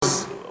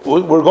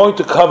we're going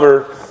to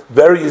cover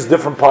various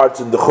different parts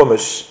in the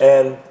Chumash,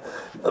 and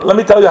let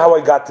me tell you how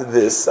I got to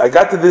this. I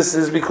got to this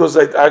is because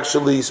I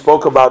actually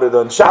spoke about it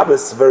on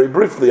Shabbos very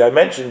briefly. I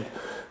mentioned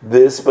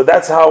this, but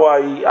that's how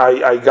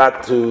I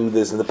got to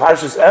this. In the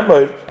Parshas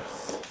Emor,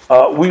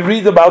 we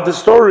read about the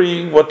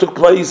story, what took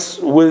place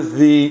with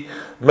the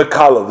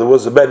Mekalel. There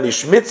was a Ben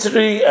Ish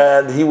Mitzri,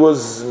 and he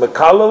was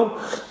Mekalel,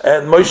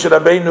 and Moshe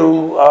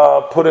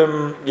Rabbeinu put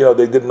him,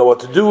 they didn't know what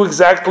to do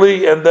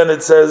exactly, and then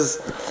it says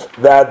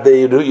that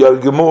they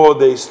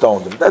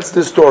stoned him. That's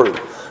the story.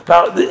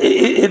 Now,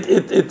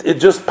 it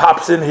just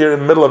pops in here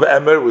in the middle of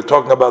Emor. We're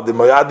talking about the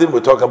Moyadim,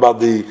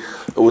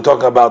 we're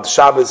talking about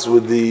Shabbos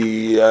with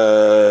the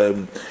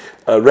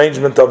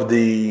arrangement of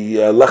the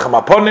Lechem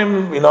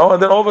Aponim,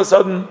 and then all of a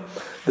sudden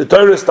the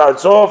Torah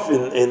starts off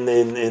in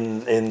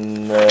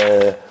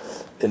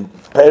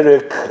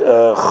Perek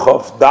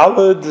Chof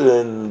Daled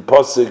in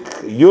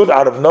Posik Yud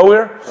out of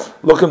nowhere.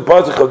 Look in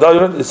Posik Chof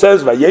Daled. It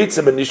says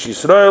Vayetze ben Ish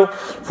Yisrael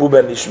Fu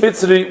ben Ish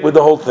Mitzri, with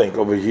the whole thing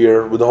over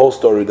here, with the whole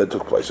story that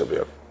took place over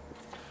here.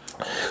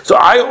 So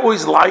I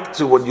always like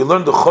to, when you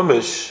learn the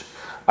Chumash,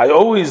 I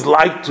always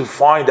like to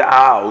find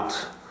out,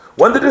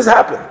 when did this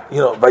happen?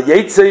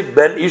 Vayetze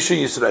ben Ish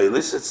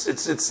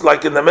Yisraelis. It's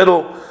like in the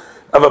middle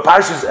of a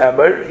Parshas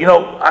Emor.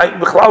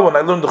 When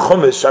I learn the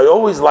Chumash, I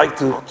always like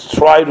to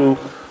try to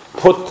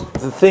put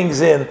the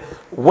things in.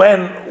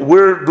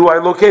 Where do I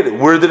locate it?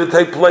 Where did it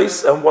take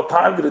place? And what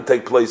time did it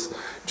take place?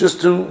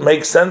 Just to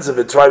make sense of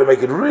it, try to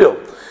make it real.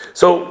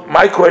 So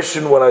my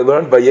question when I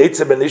learned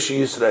Vayetze ben Ish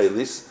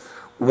Yisraelis,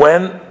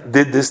 when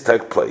did this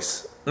take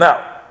place?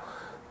 Now,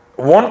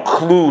 one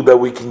clue that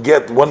we can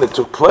get when it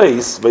took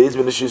place, Vayetze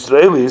ben Ish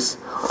Yisraelis,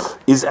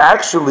 is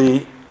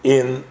actually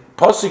in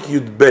Pasuk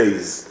Yud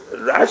Beis.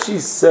 Rashi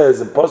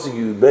says in Pasuk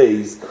Yud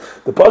Beis,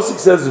 the Pasuk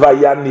says,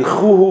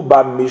 Vayanichuhu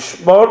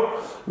b'mishmor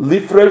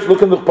lifresh,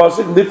 look in the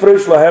Pasuk,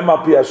 lifresh lahem al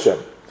pi Hashem.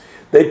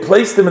 They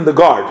placed him in the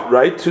guard,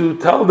 right, to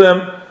tell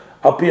them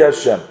al pi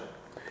Hashem.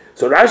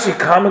 So Rashi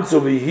comments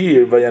over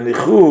here,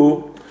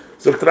 Vayanichuhu,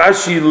 so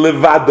Rashi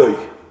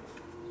levadoi.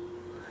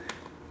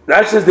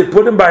 Rashi says they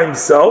put him by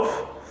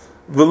himself,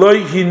 v'lo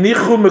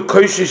hinichu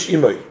mekoishish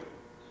imoi.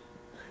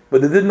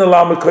 But they didn't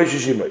allow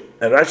mekoishish imoi.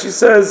 And Rashi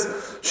says,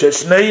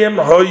 Sheshneim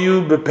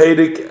hoyu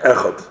beperik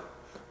echad.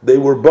 They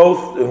were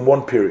both in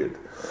one period.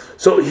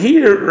 So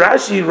here,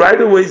 Rashi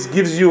right away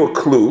gives you a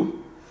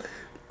clue.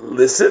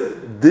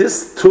 Listen,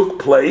 this took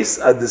place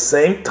at the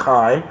same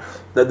time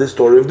that the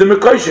story of the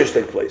Mekoshes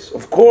take place.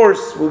 Of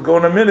course, we'll go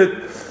in a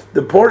minute.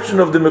 The portion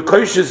of the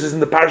Mekoshes is in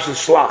the Parshas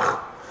Shlach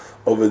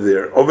over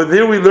there. Over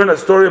there, we learn a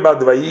story about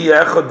the Vayi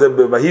Echad, the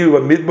Vayi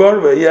Midbar,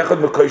 Vayi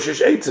Echad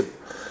Mekoshes Eitzim.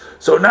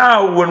 So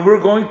now, when we're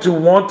going to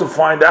want to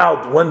find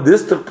out when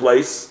this took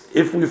place,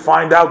 if we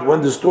find out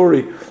when the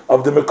story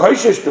of the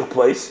Mekoshes took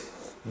place,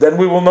 then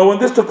we will know when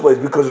this took place,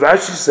 because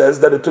Rashi says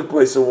that it took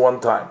place at one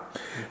time.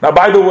 Now,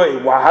 by the way,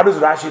 how does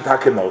Rashi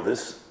Taka know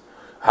this?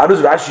 How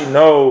does Rashi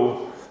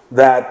know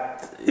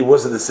that it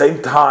was at the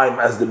same time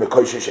as the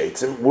Mekoshes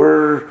Eitzim?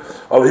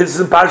 This is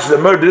in Parshas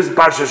Emor, this is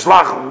Parshas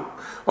Shlach.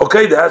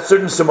 Okay, they have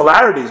certain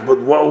similarities, but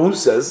who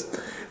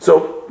says?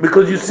 So,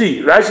 because you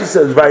see, Rashi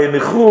says,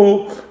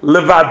 Vayanichu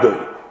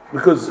levadoi.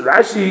 Because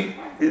Rashi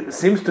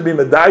seems to be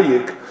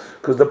medayik,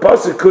 because the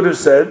pasuk could have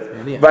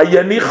said,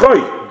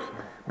 Vayanichoi.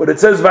 But it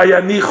says,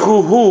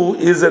 Vayanichuhu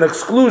is an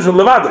exclusion,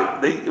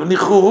 levadoi.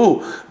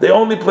 They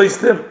only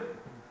placed him.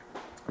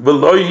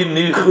 V'lo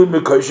yinichu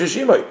mekoishesh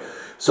imoi.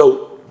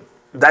 So,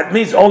 that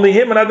means only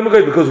him and not the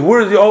Mekoshesh, because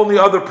we're the only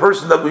other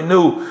person that we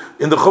knew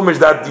in the Chumash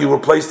that you were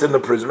placed in the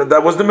prison.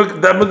 That was the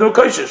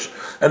Mekoshesh.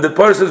 And the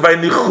person says,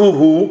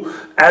 Vaynichuhu,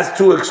 as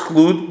to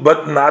exclude,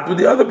 but not with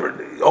the other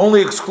person.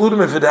 Only exclude him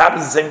if it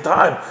happens at the same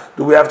time.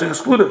 Do we have to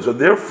exclude him? So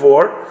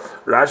therefore,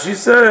 Rashi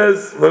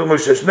says, but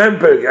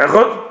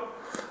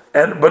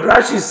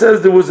Rashi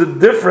says there was a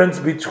difference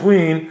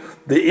between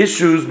the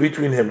issues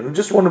between him. And I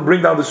just want to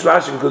bring down this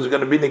Rashi because we're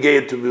going to be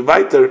negated to be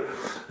weiter.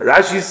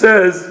 Rashi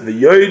says,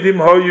 "V'yodim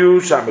hoyu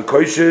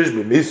shamekoishish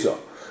b'misa."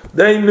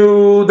 They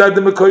knew that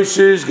the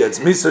Mekoshesh gets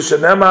misa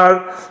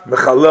shenemar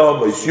mechalel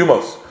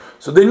moisyumos.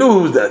 So they knew who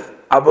was death.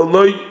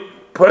 Avaloi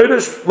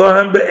perish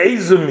lahem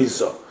be'ezu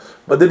misa.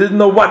 But they didn't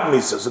know what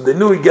misa. So they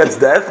knew he gets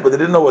death, but they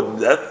didn't know what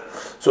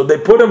death. So they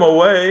put him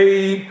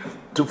away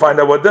to find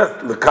out what death.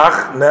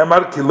 Lekach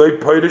nemar kiloi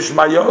perish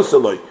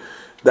mayoseloi.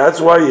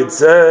 That's why it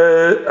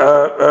said,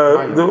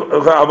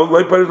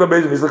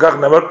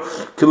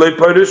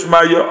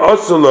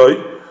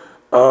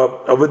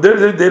 over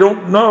there they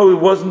don't know, it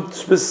wasn't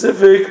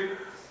specific.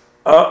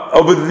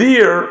 Over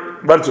there,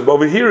 but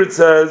over here it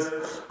says,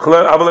 they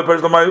don't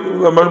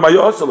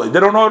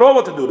know at all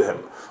what to do to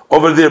him.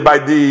 Over there by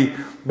the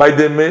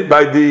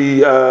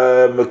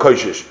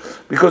Mekoshesh,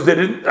 because they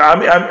didn't.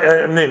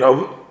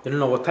 They didn't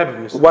know what type of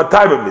misa. What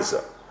type of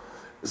misa?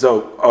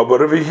 So,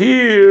 but over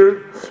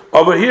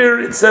here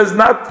it says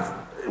not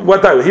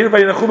what type. Here, they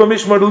didn't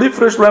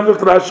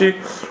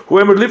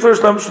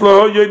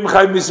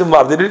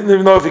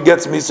even know if he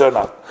gets misa or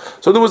not.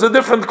 So there was a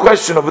different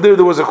question over there.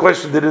 There was a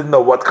question they didn't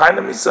know what kind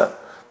of misa.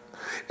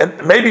 And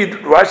maybe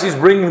Rashi is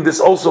bringing this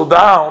also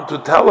down to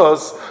tell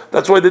us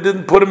that's why they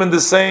didn't put him in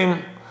the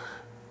same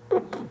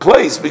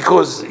place,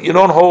 because you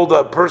don't hold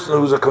a person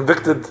who's a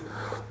convicted,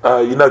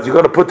 you're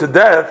going to put to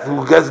death,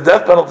 who gets the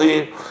death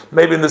penalty,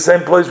 maybe in the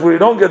same place where you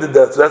don't get the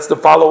death. So that's the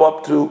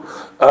follow-up to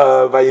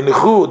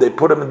Vayinichu. They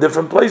put him in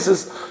different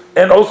places,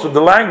 and also the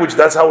language,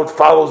 that's how it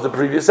follows the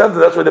previous sentence.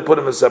 That's why they put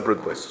him in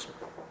separate places.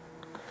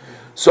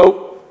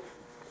 So,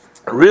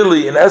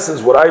 really, in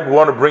essence, what I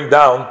want to bring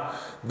down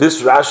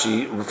this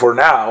Rashi for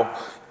now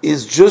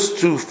is just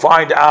to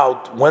find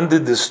out when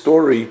did the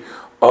story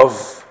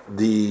of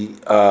the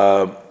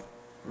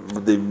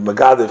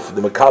Megadif,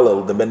 the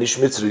Mekalel, the Menish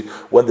Mitzri,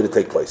 when did it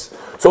take place?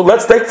 So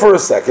let's take for a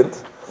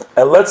second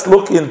and let's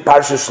look in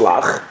Parsha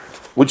Shlach,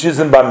 which is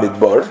in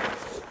Bamidbar,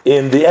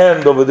 in the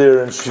end over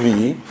there in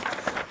Shvi,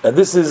 and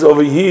this is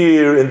over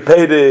here in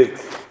Perek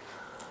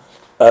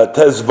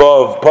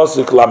Tezvav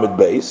Pasuk Lamed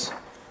Beis.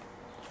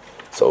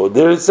 So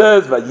there it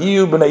says,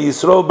 "Vayiyu b'nei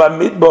Yisrael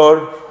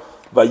b'midbar,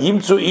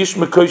 vayimtzu ish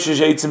mekoshesh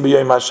eitzim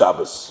b'yom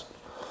haShabbos."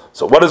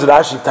 So what does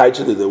Rashi teach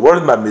you? The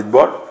word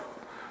b'midbar.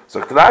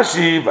 So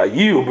Rashi,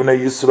 "Vayiyu b'nei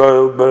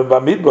Yisrael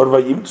b'midbar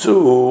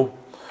vayimtzu."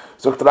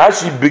 So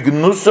Rashi,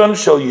 "Bignuson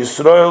shel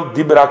Yisrael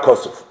diber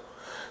hakosov."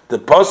 The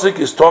pasuk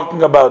is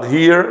talking about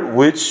here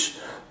which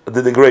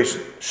the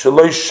degradation.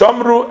 Sheloi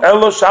shamru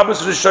elo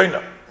Shabbos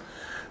Rishona.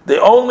 They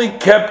only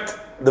kept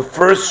the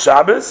first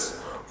Shabbos.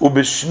 On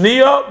the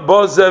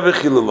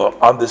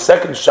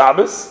second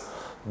Shabbos,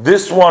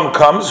 this one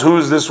comes. Who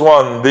is this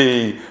one?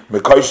 The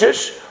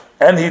Mekoshesh,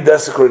 and he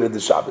desecrated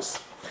the Shabbos.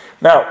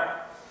 Now,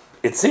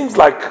 it seems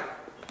like,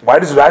 why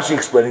does Rashi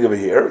explaining over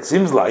here? It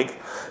seems like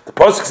the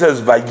pasuk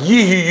says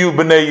Vayihiyu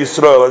b'nei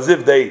Yisrael, as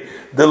if they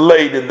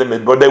delayed in the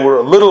midbar. They were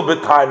a little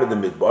bit time in the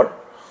midbar,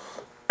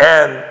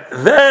 and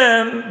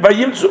then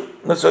Vayimtzu.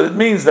 So it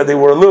means that they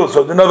were a little.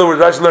 So in other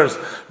words, Rashi learns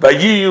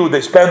Vayiyu.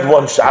 They spent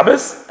one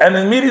Shabbos and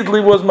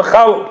immediately was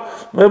Mechal,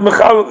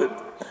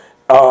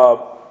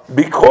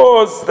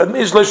 because that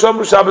means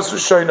Leishamru Shabbos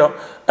Rishona,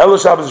 Elo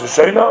Shabbos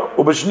Rishona,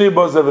 Ubeshni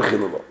Bozev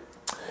V'Chilulu.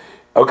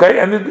 Okay,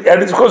 and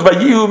it's because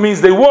Vayiyu means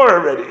they were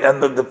already,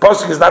 and the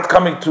pasuk is not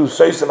coming to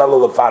Seis and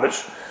Elo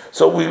Lefarish.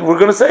 So we're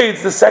going to say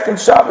it's the second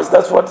Shabbos.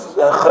 That's what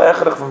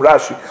from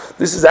Rashi.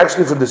 This is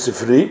actually from the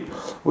Sifri,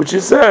 which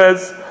it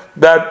says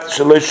that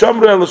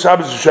Shalei El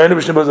Shabbos Rishayim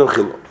B'Shnei Bozav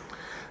Chilo.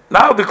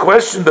 Now the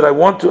question that I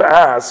want to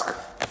ask: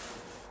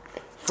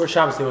 First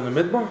Shabbos they were in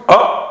the midbar.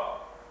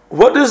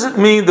 What does it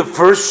mean? The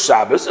first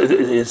Shabbos?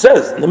 It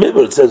says in the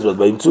midbar. It says what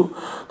Vayimtzu,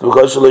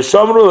 because Shalei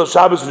El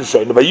Shabbos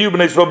Rishayim Vayu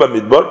B'nei Yisrael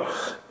B'Midbar,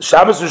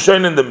 Shabbos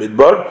Rishayim in the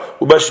midbar,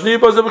 Ubashni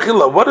Bozav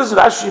Chilo. What does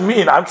Rashi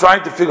mean? I'm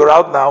trying to figure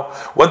out now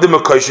when the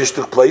Mekoshesh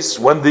took place,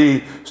 when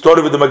the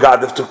story with the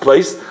Megadif took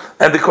place,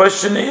 and the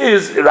question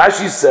is,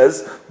 Rashi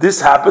says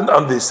this happened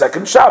on the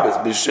second Shabbos.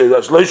 What does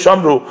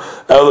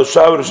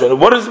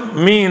it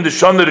mean the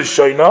Shana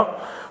Rishayna?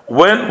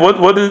 When what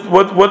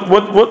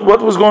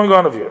was going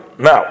on over here?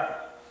 Now,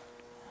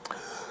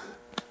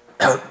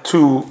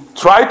 to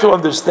try to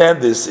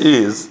understand this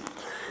is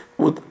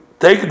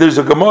there's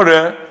a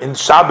Gemara in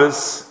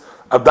Shabbos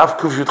Adaf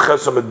Kuf Yud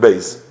Ches Amud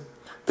Beis.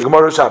 The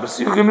Gemara of Shabbos.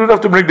 You don't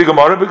have to bring the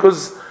Gemara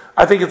because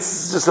I think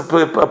it's just a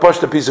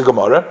pashta piece of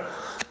Gemara.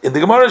 In the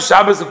Gemara of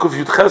Shabbos and Kuf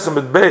Yud Ches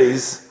Amud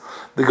Beis,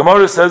 the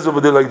Gemara says over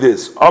there like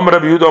this: Amar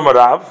Rabbi Yehuda Amar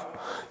Rav,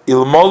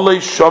 Ilmolei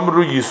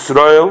Shomru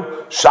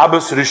Yisrael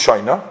Shabbos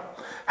Rishona.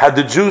 Had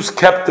the Jews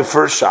kept the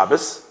first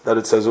Shabbos that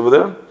it says over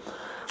there,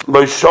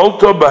 Lo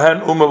Sholto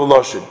Bahen Uma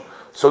V'Loshin.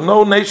 So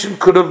no nation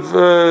could have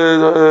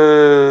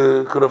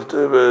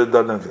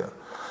done anything.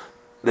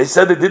 They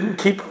said they didn't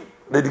keep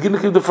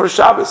the first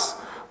Shabbos.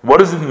 What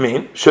does it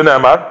mean?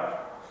 Shenemar.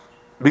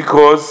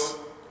 Because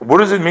what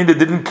does it mean they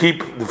didn't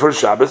keep the first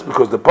Shabbos?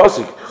 Because the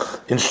pasuk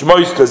in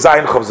Shmois to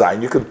Zayin Chav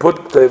Zayin, you can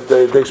put the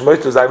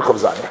Shmois to Zayin Chav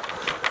Zayin.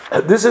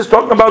 This is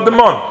talking about the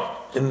Mon.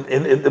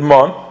 In the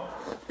Mon,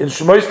 in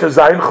Shmois to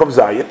Zayin Chav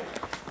Zayin,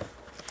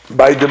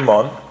 by the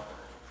Mon.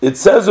 It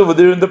says over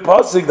there in the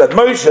pasuk that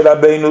Moshe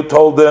Rabbeinu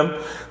told them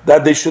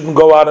that they shouldn't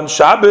go out on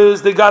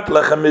Shabbos. They got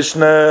Lechem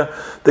Mishnah,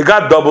 they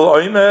got double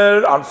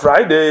Omer on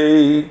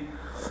Friday,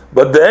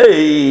 but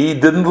they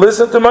didn't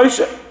listen to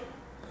Moshe.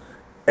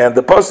 And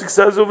the pasuk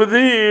says over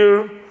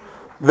there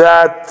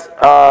that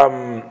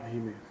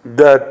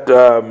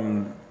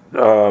in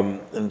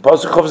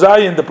pasuk of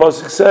Zayin, the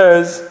pasuk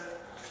says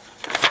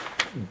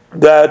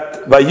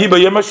that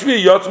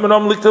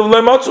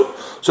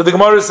so the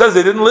Gemara says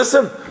they didn't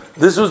listen.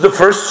 This was the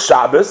first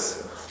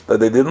Shabbos that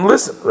they didn't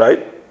listen,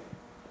 right?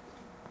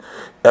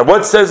 And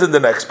what says in the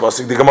next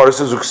pasuk? The Gemara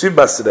says Uksiv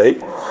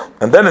Basrei,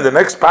 and then in the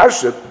next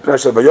parsha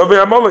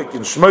Vayovei Amalek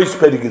in Shmois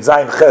Perek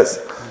Zayin Ches,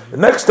 the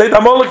next state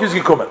Amalek is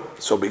Yikumen.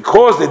 So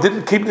because they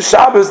didn't keep the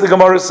Shabbos, the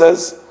Gemara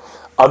says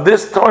on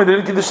this time they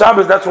didn't keep the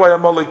Shabbos. That's why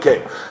Amalek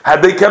came.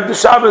 Had they kept the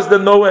Shabbos,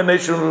 then no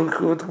nation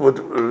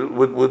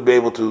would be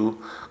able to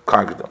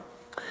conquer them.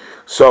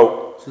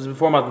 So this is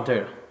before Matan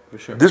Torah. For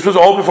sure. This was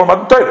all before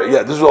Matan Torah.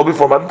 Yeah, this was all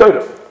before Matan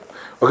Torah.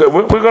 Okay,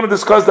 we're going to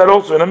discuss that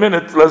also in a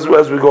minute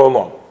as we go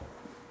along.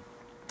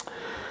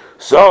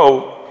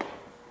 So,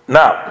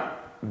 now,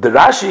 the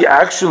Rashi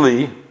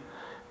actually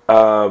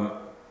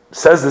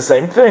says the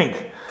same thing,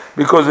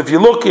 because if you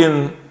look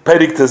in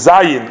Perik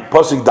Tezayin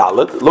Posik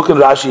Dalet, look in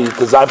Rashi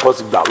Tezayin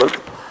Posik Dalet,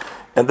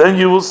 and then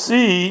you will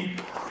see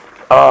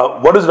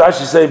what does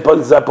Rashi say in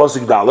Tezayin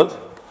Posik Dalet?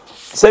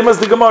 Same as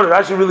the Gemara.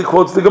 Rashi really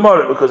quotes the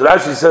Gemara, because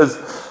Rashi says,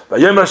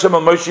 "Vayomer Hashem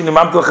al Moshe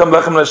nimamtu lechem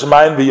lechem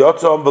l'shamayim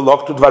v'yotzom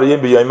v'loktu dvariyim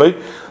b'yomei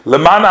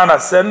leman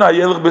anasen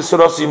hayelech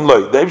b'sorosim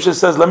loy." The Eibusha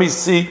says, "Let me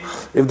see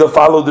if they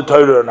follow the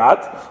Torah or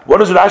not." What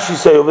does Rashi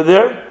say over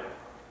there?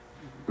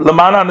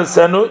 Leman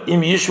anasenu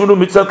im yishmuru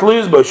mitzat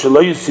loyis bo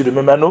shelo yisiru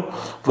mimenu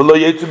v'lo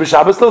yetzu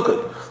b'Shabbos lilkut.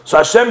 So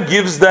Hashem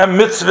gives them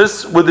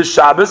mitzvahs with the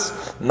Shabbos,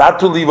 not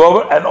to leave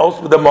over, and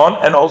also with the mon,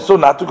 and also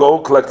not to go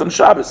collect on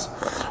Shabbos.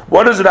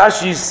 What does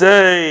Rashi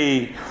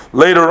say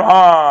later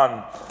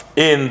on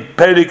in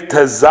Perik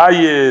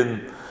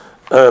Tezayin,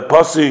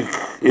 Pasuk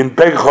in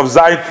Perik Chav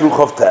Zayin through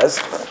Chav Tes?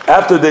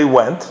 After they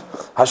went,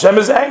 Hashem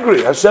is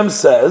angry. Hashem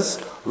says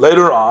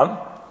later on,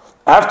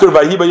 after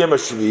Vayi Bayem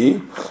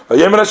Hashvi,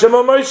 Vayemer Hashem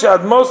al Moshe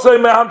ad Mosai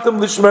me'amtem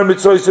lishmer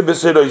mitzvosei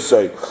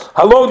b'seroisei.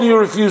 How long do you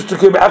refuse to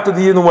keep after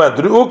the Yidden went?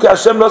 Ru'uk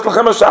Hashem nos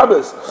lachem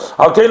haShabbos.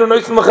 Al keinu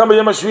noisim lachem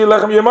Bayem Hashvi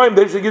lechem yomayim.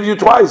 They should give you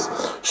twice.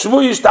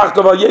 Shvu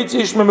yishtachtav al yetzi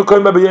ishme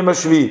mekoyim Bayem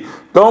Hashvi.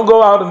 Don't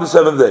go out on the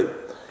seventh day.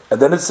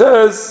 And then it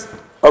says,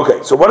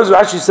 okay. So what does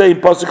Rashi say in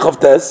Pasuk Chav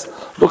Tes?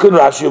 Look in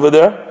Rashi over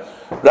there.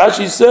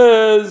 Rashi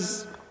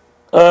says,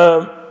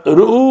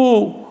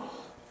 Ru'u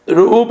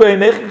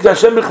beinechem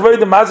Hashem b'chvei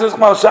the mazos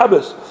mal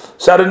Shabbos.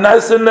 Shari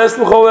nesen nes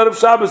l'chol erev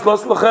Shabbos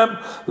los lechem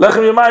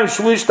yomayim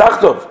shvu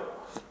yishtachtav.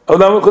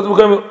 Odam chutz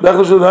b'koyim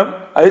lechem shalom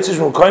ayetzish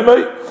b'koyim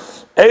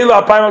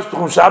eila apayim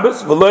ashtuchum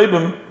Shabbos v'loi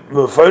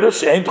b'meforish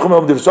she'ein tuchum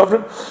el b'div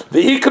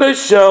v'ikre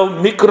shel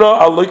mikra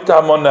aloykta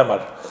amon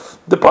nemar.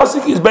 The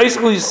pasuk is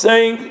basically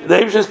saying, the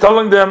Eibusha is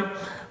telling them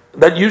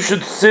that you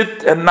should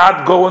sit and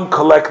not go and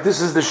collect.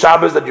 This is the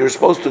Shabbos that you're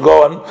supposed to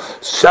go on.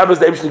 Shabbos,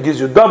 the Eibusha gives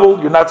you double.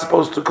 You're not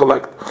supposed to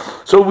collect.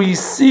 So we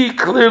see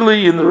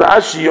clearly in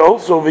Rashi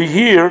also over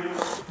here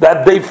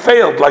that they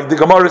failed. Like the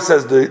Gemara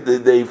says,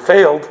 they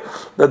failed,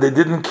 that they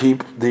didn't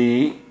keep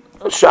the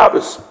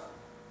Shabbos.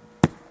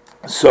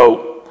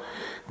 So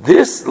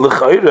this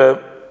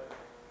l'chayre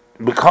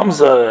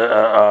becomes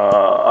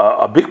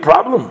a big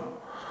problem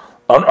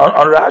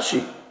on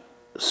Rashi.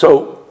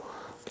 So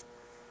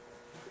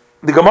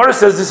the Gemara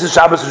says this is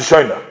Shabbos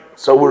Rishona.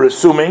 So we're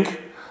assuming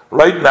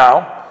right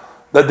now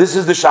that this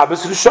is the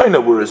Shabbos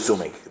Rishona. We're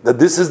assuming that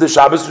this is the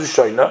Shabbos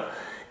Rishona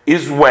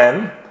is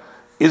when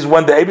the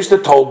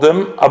Eibusha told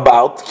them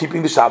about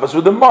keeping the Shabbos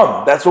with the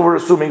mon. That's what we're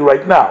assuming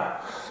right now.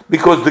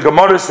 Because the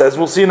Gemara says,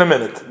 we'll see in a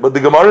minute, but the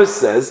Gemara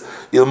says,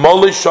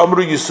 Ilmole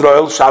Shamru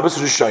Yisrael Shabbos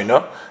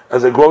Rishona,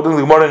 as I quote in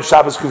the Gemara in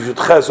Shabbos Kuf Yud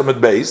Ches Amud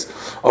Beis.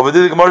 Over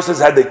there the Gemara says,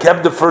 had they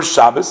kept the first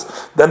Shabbos,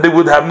 then they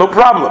would have no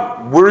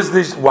problem. Where is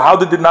this? How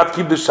they did not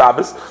keep the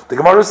Shabbos? The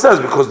Gemara says,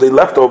 because they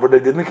left over, they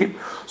didn't keep.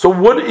 So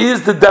what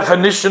is the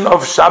definition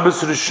of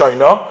Shabbos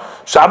Rishona?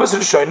 Shabbos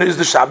Rishona is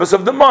the Shabbos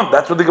of the month.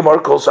 That's what the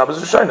Gemara calls Shabbos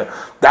Rishona.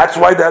 That's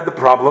why they had the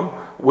problem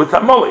with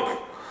Amalek.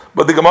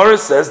 But the Gemara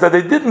says that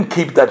they didn't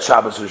keep that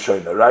Shabbos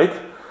Rishona, right?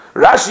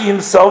 Rashi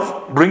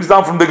himself brings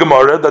down from the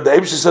Gemara that the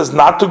Eibusha says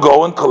not to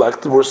go and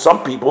collect. There were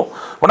some people.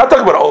 We're not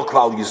talking about all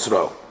Klal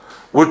Yisrael.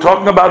 We're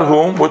talking about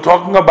whom? We're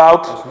talking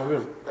about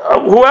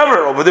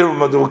whoever. Over there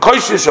was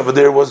Koishish, over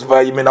there was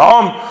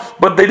Vayiminaham.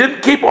 But they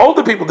didn't keep, all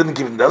the people didn't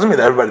keep it. It doesn't mean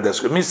that everybody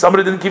does. It means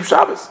somebody didn't keep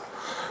Shabbos.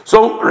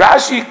 So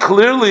Rashi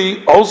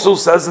clearly also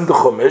says in the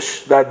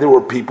Chumash that there were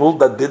people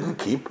that didn't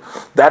keep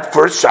that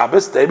first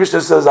Shabbos. The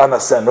Eibusha says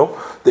Anasenu,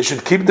 they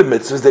should keep the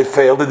mitzvahs. They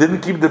failed. They didn't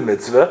keep the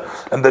mitzvah,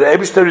 and the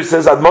Eibusha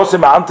says Ad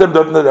Mosim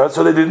Antem,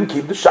 so they didn't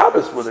keep the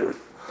Shabbos.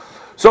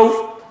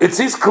 So it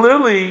sees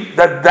clearly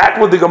that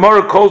what the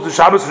Gemara calls the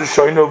Shabbos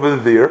Rishon over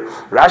there,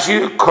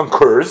 Rashi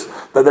concurs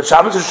that the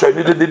Shabbos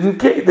Rishon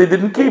they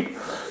didn't keep.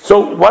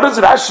 So what does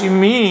Rashi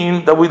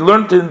mean that we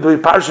learned in the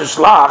Parsha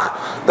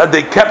Shlach that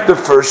they kept the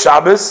first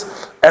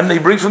Shabbos and they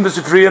bring from the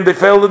Sifri and they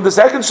failed in the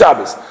second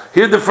Shabbos?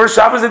 Here the first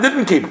Shabbos they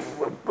didn't keep.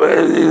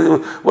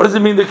 What does it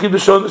mean they keep the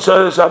Shabbos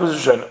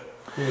Rishon?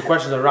 The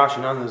questions are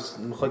Rashi, not this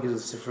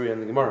Mechagis Sifri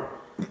and the Gemara.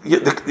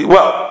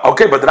 Well,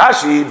 okay, but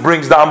Rashi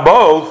brings down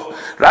both.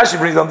 Rashi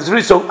brings down the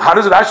Sifri. So how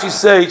does Rashi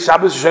say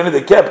Shabbos Rishon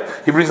they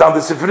kept? He brings down the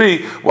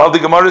Sifri, while the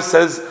Gemara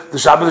says the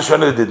Shabbos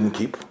Rishon they didn't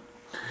keep.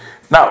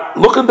 Now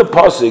look at the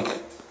pasuk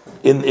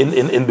in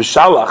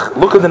Bishalach.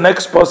 Look at the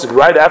next pasuk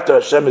right after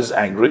Hashem is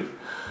angry.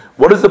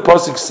 What does the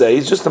pasuk say?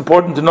 It's just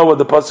important to know what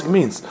the pasuk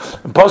means.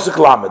 In pasuk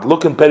Lamed,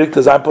 look in Perik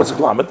Tezayim pasuk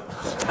Lamed.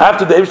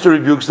 After the Eibusha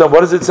rebukes them,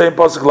 what does it say in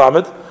pasuk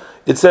Lamed?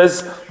 It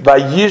says,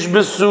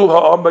 "Vayishbesu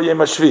ha'am b'yem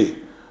hashvi."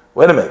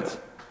 Wait a minute.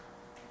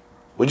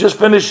 We just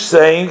finished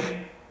saying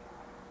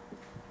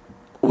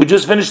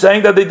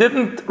that they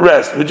didn't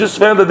rest. We just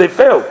found that they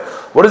failed.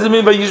 What does it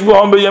mean by Yishbu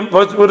ha'am b'yem?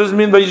 What does it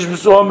mean by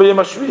Yishbesu ha'am b'yem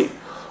hashvi?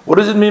 What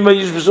does it mean by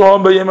Yishbesu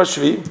ha'am b'yem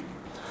hashvi?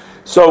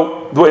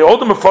 So the way all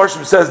the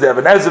Mefarshim says, they have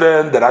an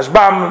Ezra, the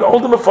Rashbam, all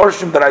the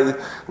Mefarshim that I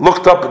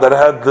looked up, that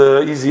I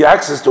had easy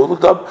access to,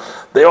 looked up,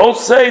 they all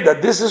say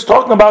that this is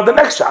talking about the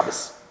next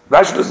Shabbos.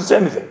 Rashi doesn't say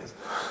anything.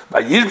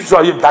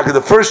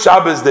 The first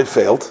Shabbos they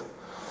failed,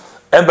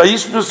 and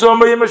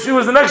Vayishbusayim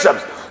was the next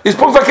Shabbos. He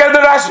spoke for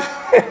Rashi.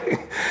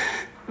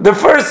 The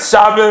first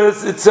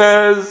Shabbos it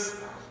says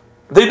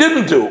they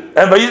didn't do,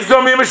 and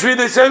Vayishbusayim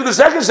they say the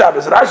second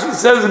Shabbos. Rashi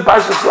says in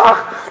Parshas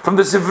Shlach from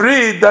the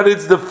Sifri that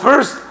it's the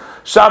first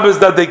Shabbos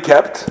that they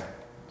kept.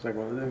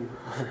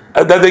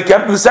 That they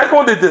kept, and the second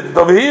one they didn't.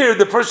 Over here,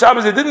 the first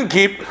Shabbos they didn't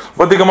keep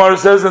what the Gemara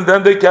says, and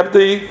then they kept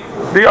the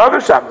other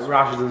Shabbos.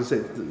 Rashi doesn't say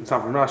it. It's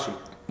not from Rashi.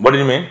 What do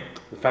you mean?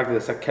 The fact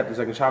that they kept the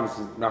second Shabbos,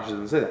 Rashi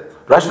doesn't say that.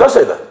 Rashi does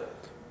say that.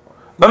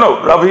 No,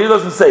 over here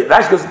doesn't say it.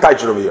 Rashi doesn't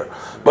touch it over here.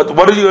 But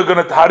what are you going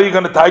to? How are you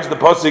going to touch the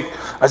pasuk?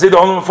 I say the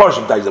only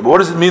Mefarshim touch it. But what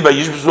does it mean by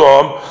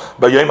Yishbisuam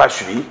by Yom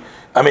HaShvi?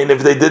 I mean,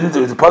 if they didn't,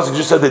 if the pasuk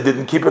just said they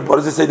didn't keep it, what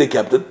does it say they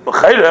kept it?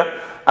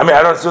 I mean,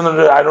 I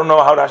don't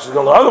know how Rashi is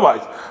going to know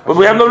otherwise. But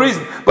we have no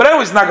reason. But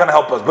anyway, it's not going to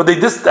help us. But they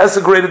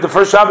desecrated the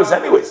first Shabbos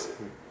anyways.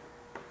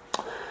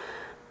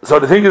 So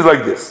the thing is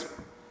like this.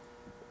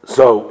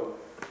 So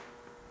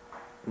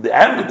the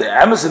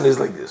Emerson is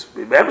like this.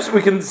 The Emerson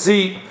we can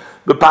see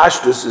the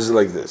Pashtus is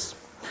like this.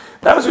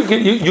 The Emerson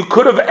you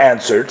could have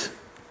answered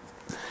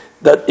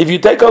that if you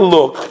take a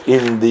look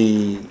in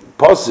the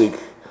pasuk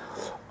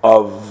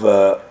of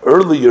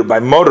earlier by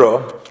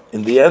Morah,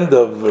 in the end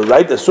of,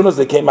 right, as soon as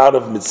they came out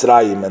of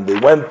Mitzrayim and they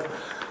went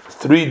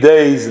 3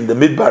 days in the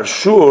Midbar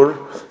Shur,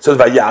 it says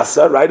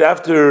Vayasa, right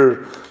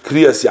after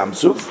Kriyas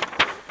Yamsuf.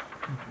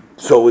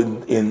 So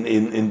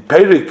in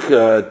Perik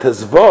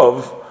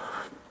Tezvav,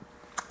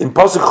 in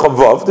Pasuk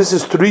Chavav, this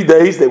is 3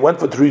 days, they went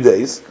for 3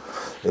 days.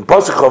 In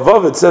Pasuk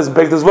Chavav it says in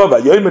Perik Tezvav,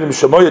 Vayomer im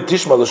Shemoya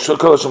Tishma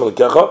l'Shokol Hashem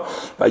l'Kecha,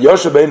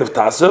 Vayoshe bein of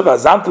Tasav,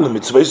 Vazamte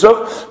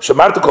l'Mitzvesov,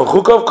 Shemarta kol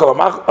Chukov, kol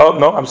Amach. Oh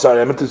no, I'm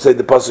sorry, I meant to say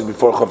the Pasuk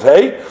before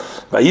Chavhei.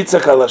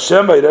 Vayitzak al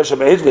Hashem, vayireh Hashem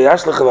eitz,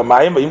 vayashlech el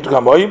hamayim, vayimtuk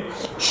hamoyim,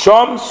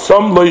 Shom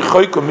som lo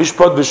yichoy ko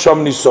mishpat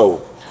v'shom nisou.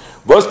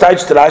 Was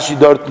teitzt Rashi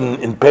dort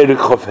in Perik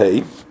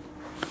Chavhei?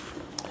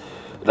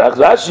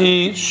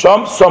 Rashi,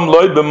 Shom som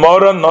lo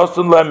b'mora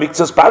noson lo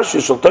mikzas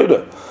parshas shel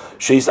Torah,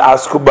 sheis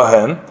asku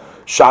bahen,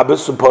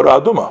 Shabbos Supora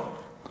Aduma.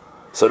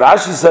 So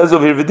Rashi says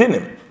over here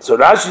Vidinim. So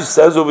Rashi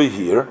says over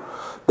here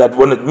that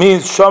when it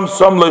means Sham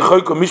Som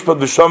Leichoyko Mishpat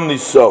V'Sham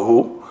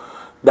Nisahu,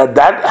 that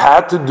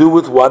had to do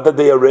with what? That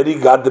they already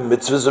got the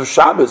mitzvahs of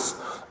Shabbos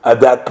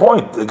at that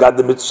point. They got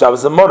the mitzvahs of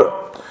Shabbos and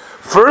Morah.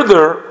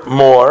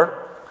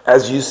 Furthermore,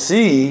 as you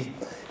see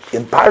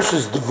in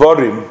Parshas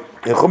Dvorim,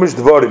 in Chumash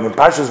Dvorim, in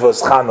Parshas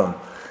Voschanon,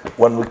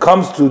 when it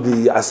comes to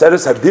the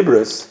Aseres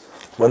HaDibros,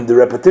 when the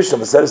repetition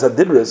of Aseres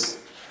HaDibros,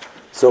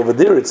 so over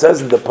there it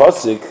says in the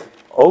pasuk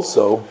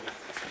also,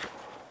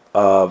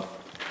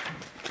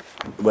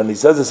 when he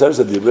says the Aseres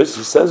HaDibros,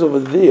 he says over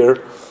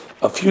there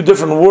a few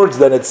different words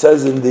than it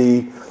says in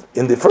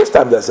the first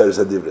time the Aseres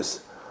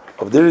HaDibros.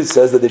 Over there it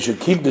says that they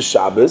should keep the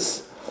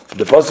Shabbos.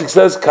 The pasuk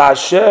says,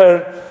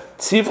 "Kasher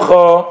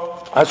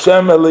tzivcha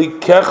Hashem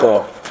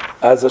Elokecha,"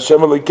 as Hashem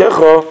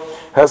Elokecha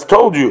has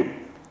told you.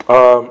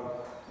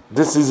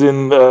 This is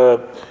in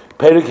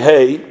Perik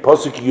Hey,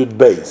 pasuk Yud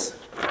Beis.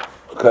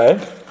 Okay.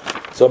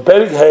 So in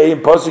Perik Hey, in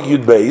Pasuk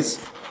Yud Beis,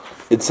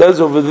 it says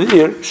over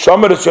there,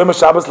 Shomer Hashem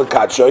Shabbos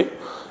L'Katshoy,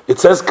 it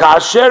says,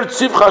 Ka'asher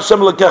Tzivcha Hashem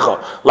L'Kecha,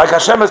 like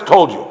Hashem has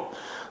told you.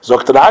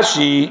 Zokt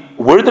Rashi,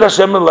 where did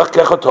Hashem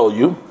L'Kecha tell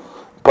you?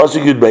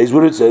 Pasuk Yud Beis,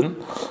 where it's in,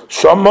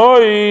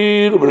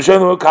 Shomer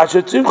Hashem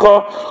Ka'asher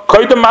Tzivcha,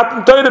 Koydem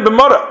Matan Torah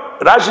B'Morah.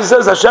 Rashi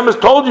says, Hashem has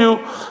told you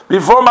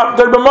before Matan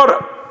Torah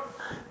B'Morah.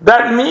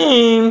 That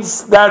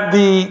means that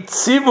the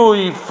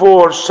Tzivui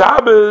for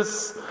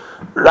Shabbos,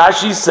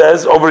 Rashi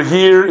says over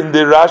here in the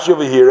Rashi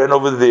over here and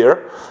over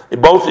there,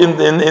 both in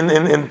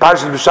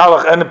Parshas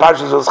B'Shalach and in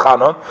Parshas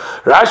Voschanon,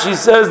 Rashi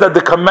says that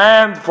the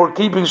command for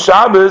keeping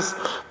Shabbos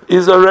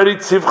is already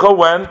tzivcha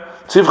when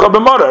tzivcha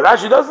b'morah.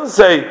 Rashi doesn't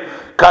say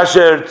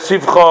kasher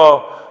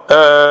tzivcha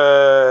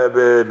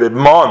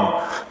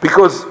b'mon,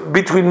 because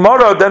between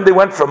Morah, then they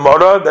went from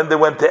Morah, then they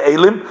went to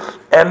Elim,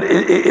 and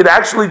it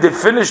actually they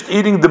finished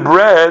eating the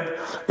bread.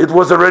 It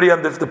was already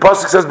on the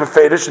pasuk says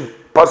beferish in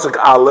pasuk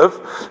Aleph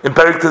in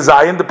Perik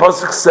Tezayin. The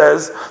pasuk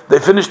says they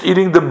finished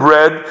eating the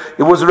bread.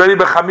 It was already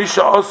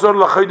b'chamisha osor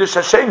l'chodesh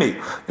hasheni.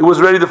 It was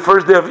already the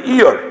first day of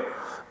Iyar.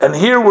 And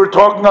here we're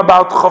talking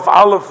about Chof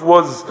Aleph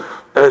was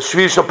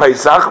Shvi Shal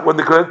Pesach,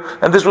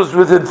 and this was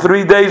within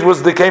 3 days.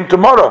 They came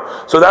tomorrow,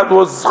 so that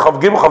was Chav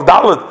Gimel, Chav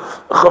Dalet,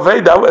 Chav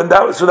Hey,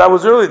 so that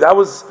was early. That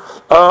was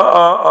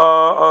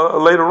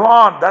later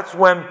on. That's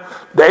when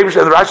the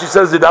Eibush, and Rashi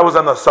says that was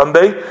on a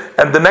Sunday,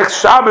 and the next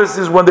Shabbos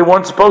is when they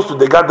weren't supposed to.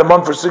 They got the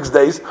month for 6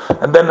 days,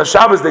 and then the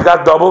Shabbos they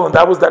got double, and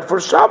that was that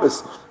first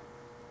Shabbos.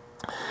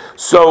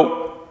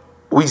 So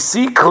we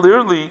see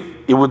clearly,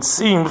 it would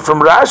seem from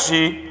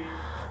Rashi,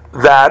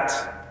 that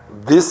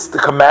the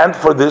command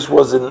for this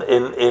was in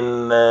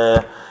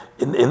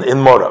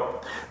Morah.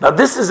 Now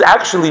this is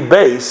actually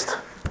based,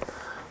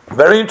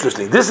 very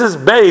interesting. This is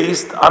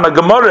based on a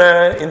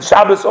Gemara in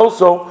Shabbos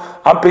also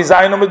on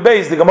Peizayin Amud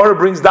Beis. The Gemara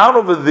brings down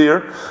over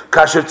there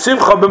Kasher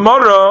Tzivcha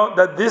b'Morah,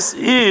 that this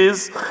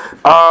is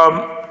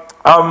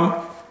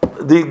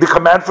the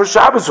command for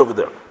Shabbos over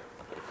there.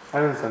 I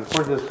don't understand.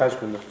 According to this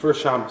Kashman, the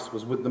first Shabbos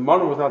was with the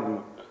man or without the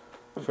man?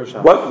 The first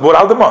Shabbos. What?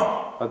 Without the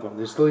man?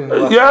 They're still eating the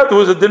last Yeah, there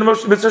was a din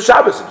of mitzvah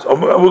Shabbos.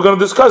 We're going to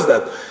discuss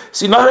that.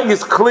 See, nothing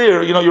is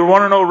clear. You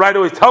want to know right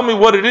away. Tell me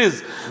what it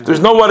is. There's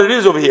no what it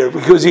is over here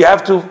because you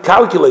have to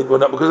calculate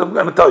what. Because I'm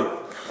going to tell you.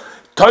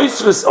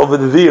 Tosfos over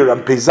the Vir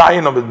and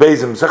Pezayin over the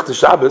Beis Masechta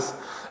Shabbos.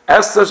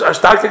 Esther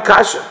Ashtake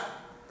Kasha.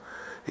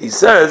 He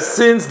says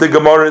since the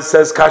Gemara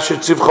says Kasha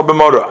Tzivcha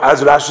B'Mora,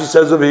 as Rashi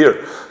says over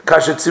here,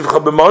 Kasha Tzivcha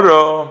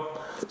B'Mora.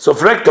 So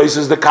Frektois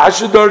says the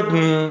Kasha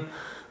Dorten.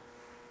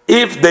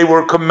 If they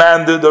were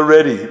commanded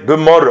already,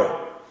 b'mora,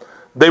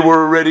 they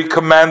were already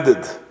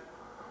commanded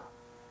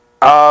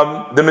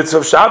the mitzvah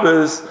of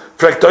Shabbos,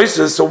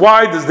 frektoises. So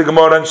why does the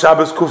Gemara on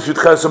Shabbos Kuf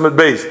Yud Ches Amud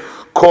Beis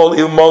call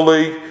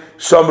Ilmolei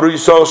Shamru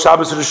Yisrael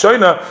Shabbos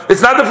Rishona?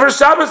 It's not the first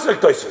Shabbos,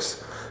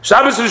 frektoises.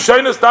 Shabbos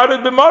Rishona started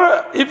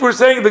b'mora. If we're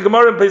saying the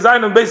Gemara in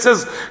Pezayin and Beis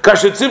says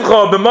Kasher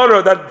Tzivcha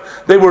b'mora,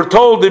 that they were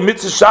told the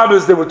mitzvah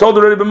Shabbos, they were told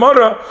already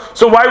b'mora.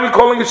 So why are we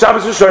calling it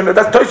Shabbos Rishona?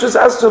 That's Tosfos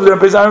asks over there in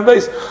Pezayin and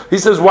Beis. He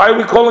says, why are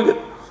we calling it?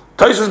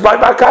 Tosfos by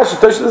Kasher.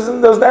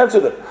 Tosfos doesn't answer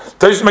that.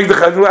 Tosfos make the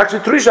chazul. Actually,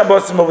 3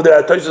 Shabbosim over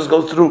there. Tosfos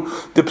goes through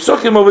the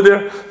Psukim over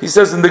there. He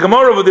says in the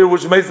Gemara over there,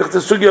 which makes the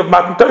sugi of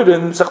Matan Torah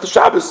and Masechta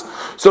Shabbos.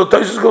 So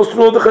Tosfos goes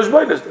through all the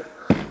cheshbonos there.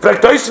 In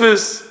fact,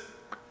 Tosfos.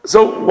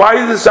 So why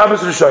is this Shabbos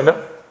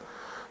Rishona?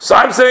 So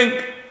I'm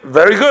saying,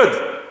 very good.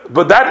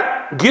 But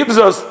that gives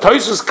us,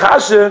 Tosfos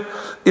Kasha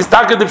is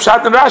Taka de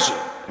Pshat and Rashi.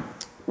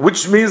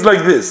 Which means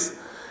like this.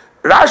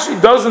 Rashi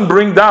doesn't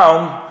bring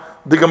down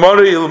the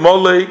Gemara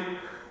Ilmolei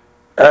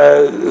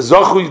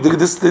Zochu,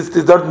 this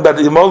that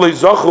Ilmolei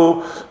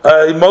Zochu,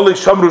 Ilmolei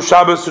Shamru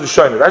Shabbos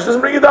Rishon. Rashi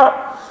doesn't bring it down.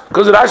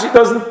 Because Rashi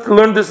doesn't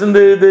learn this in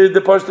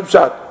the Parshat of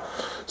Pshat.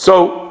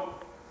 So,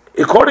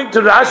 according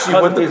to Rashi,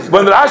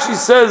 when Rashi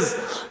says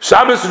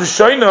Shabbos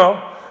Rishon,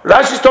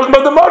 Rashi is talking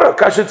about the Mora,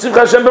 Kasher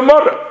Tzivcha Hashem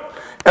b'Mora.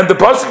 And the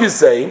Pasuk is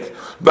saying,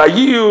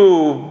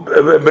 Vayiyu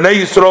B'nei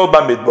Yisrael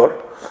b'Midbar.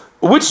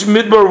 Which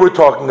Midbar we're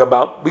talking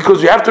about?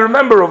 Because you have to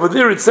remember, over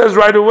there it says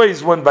right away,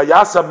 is when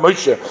Vayasa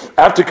Moshe,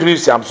 after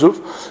Kriyas Yamsuf,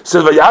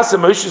 says Vayasa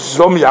Moshe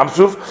Shlom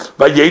Yamsuf,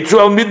 Vayetzu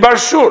El Midbar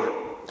Shur.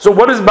 So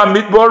what is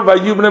B'Midbar,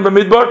 Vayiyu B'nei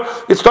B'Midbar?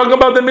 It's talking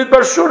about the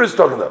Midbar Shur, it's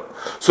talking about.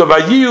 So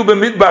Vayiyu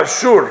B'Midbar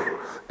Shur.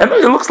 And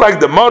it looks like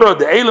the Mara,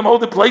 the Elim, all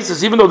the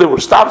places, even though they were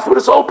stops, but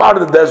it's all part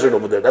of the desert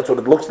over there. That's what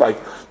it looks like.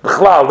 The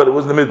Chlal, that it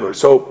was the Midbar.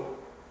 So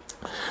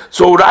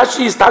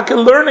Rashi is talking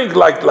learning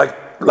like Tosfos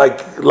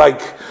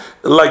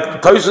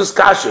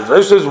Kasha.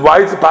 Tosfos says why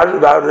it's a part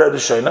of the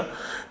Rishona.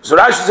 So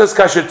Rashi says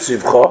Kasher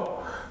Tzivcha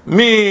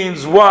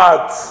means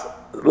what?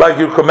 Like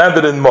you're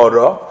commanded in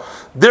Mara.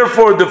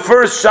 Therefore, the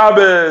first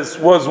Shabbos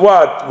was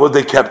what? Well,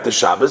 they kept the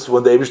Shabbos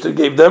when the Eibishter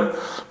gave them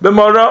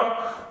b'Mara.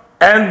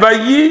 And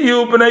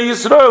Vayiyu B'nei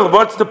Yisrael.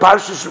 What's the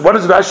Parsha? What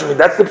does Rashi mean?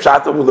 That's the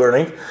Pshat that we're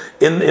learning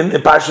in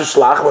Parsha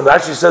Shlach. When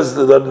Rashi says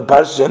the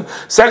Parsha.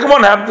 Second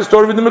one happened the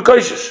story with the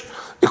Mekoshish.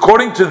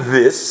 According to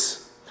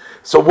this,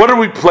 so what are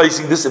we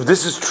placing this? If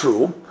this is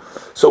true,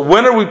 so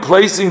when are we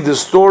placing the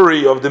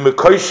story of the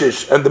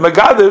Mekoshish and the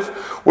Megadif?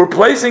 We're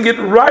placing it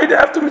right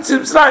after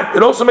Mitzrayim.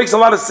 It also makes a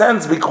lot of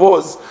sense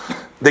because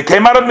they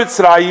came out of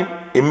Mitzrayim.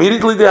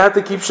 Immediately they had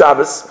to keep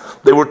Shabbos.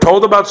 They were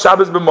told about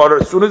Shabbos b'Mara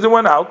as soon as they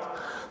went out.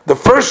 The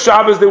first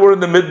Shabbos they were in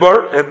the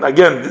Midbar, and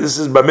again, this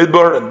is by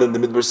Midbar and then the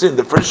Midbar Sin.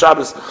 The first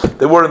Shabbos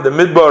they were in the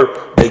Midbar,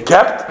 they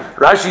kept.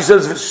 Rashi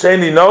says,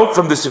 Sheni, no,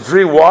 from the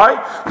Sifri, why?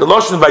 The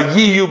Lashon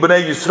Vayiyu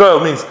B'nei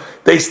Yisrael means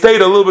they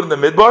stayed a little bit in the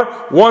Midbar.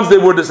 Once they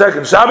were the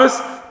second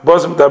Shabbos,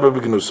 Bozim Daber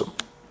B'Gnusum.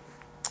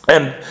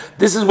 And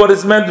this is what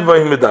is meant by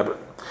Midaber.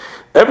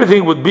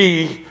 Everything would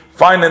be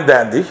fine and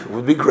dandy,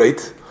 would be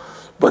great,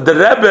 but the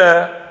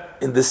Rebbe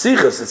in the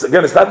Sichas, it's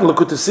not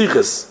Lekutei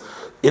Sichas,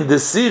 in the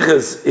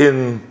Sichas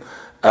in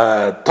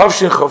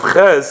Tavshin Chav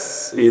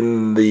Ches,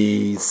 in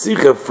the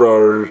Sicha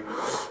for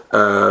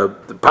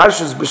the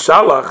Parshas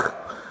B'Shalach,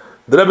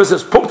 the Rebbe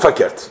says Punkt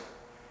verkehrt.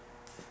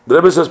 The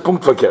Rebbe says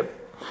Punkt verkehrt.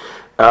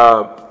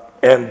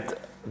 And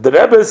the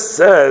Rebbe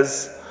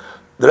says,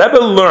 the Rebbe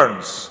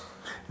learns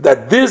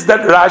that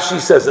Rashi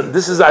says, and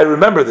this is, I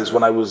remember this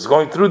when I was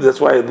going through this,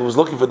 that's why I was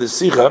looking for this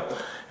Sicha,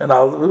 and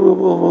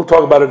we'll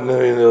talk about it in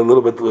a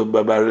little bit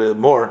about it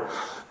more.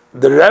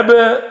 The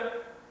Rebbe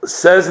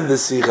says in the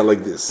Sicha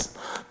like this,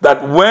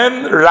 that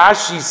when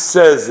Rashi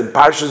says in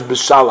Parshas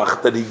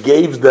B'Shalach that he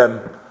gave them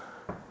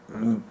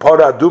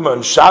Parah Aduma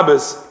and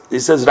Shabbos, he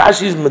says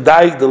Rashi is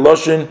medayik the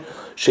loshen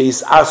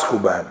sheisasku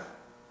b'hem.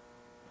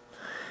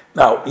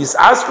 Now,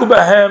 isasku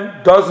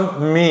b'hem doesn't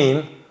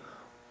mean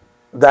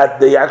that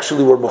they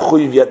actually were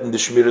mechuyev yet in the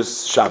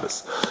Shmiras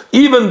Shabbos.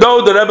 Even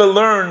though the Rebbe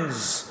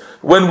learns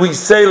when we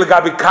say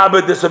L'gabi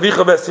kabed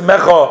desavicha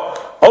v'esimecha,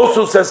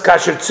 also says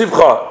Kasher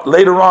Tzivcha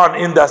later on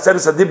in the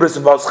Aseret Adibris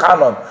of Vos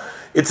Chanon.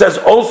 It says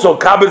also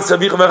kabed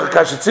desavicha v'esimecha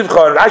Kasher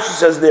Tzivcha, and Rashi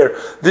says there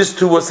this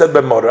too was said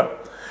by Mora.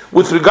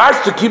 With regards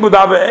to Kibud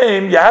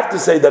Avayim, you have to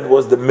say that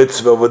was the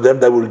mitzvah over them,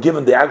 that were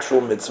given the actual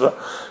mitzvah,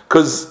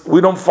 because we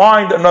don't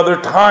find another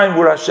time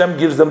where Hashem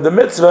gives them the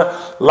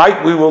mitzvah,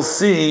 like we will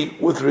see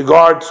with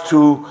regards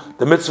to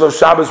the mitzvah of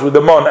Shabbos with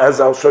the mon,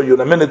 as I'll show you in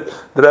a minute,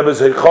 the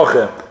Rebbe's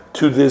Heichoche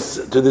to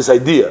this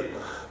idea.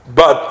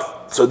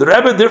 But, so the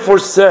Rebbe therefore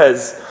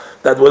says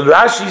that when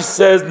Rashi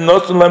says,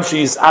 Nosulam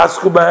she is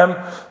asku b'hem,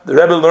 the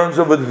Rebbe learns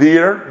over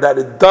there that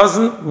it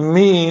doesn't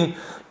mean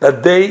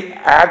that they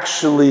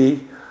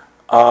actually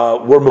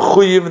were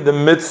mechuyev in the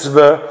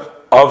mitzvah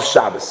of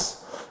Shabbos.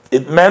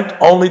 It meant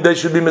only they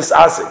should be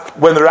misasik.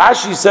 When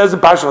Rashi says in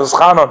Parshas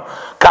Chanon,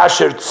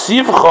 Kasher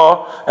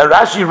Tzivcha, and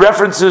Rashi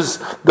references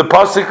the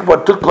pasuk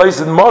what took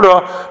place in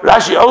Morah,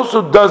 Rashi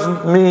also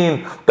doesn't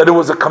mean that it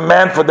was a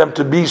command for them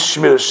to be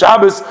Shmir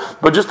Shabbos,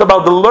 but just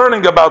about the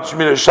learning about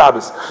Shmir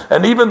Shabbos.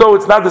 And even though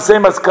it's not the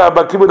same as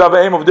Kibud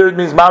Avayim, of there it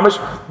means Mamish,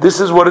 this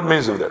is what it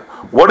means of there.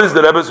 What is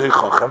the Rebbe's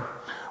Heichochem?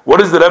 What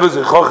is the Rebbe's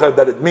Heichoche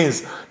that it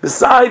means?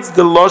 Besides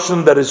the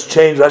Lashon that is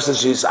changed, Rashi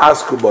says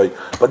Askuboy,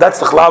 but that's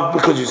the Chlav,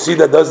 because you see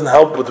that doesn't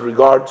help with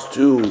regards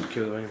to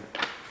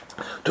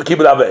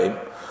Kibud Avayim.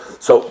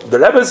 So the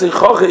Rebbe's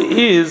Heichoche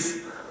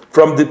is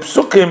from the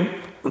Psukim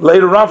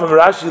later on, from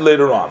Rashi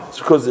later on. It's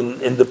because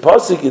in the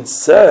Pasuk it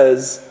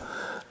says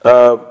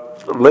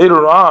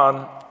later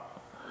on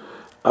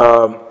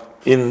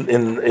in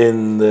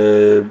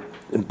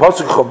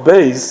Pasuk Chav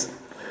Beis,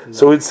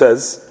 so it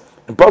says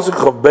in Pasuk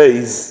Chav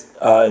Beis,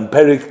 in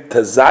Perik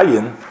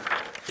Tazayin,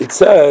 it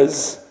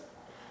says,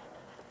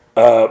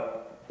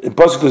 in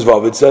Pasuk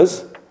Vav, it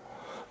says,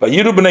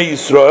 Vayiru b'nei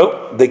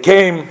Yisrael, they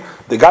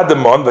got the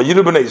mon,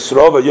 Vayiru b'nei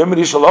Yisrael, Vayomer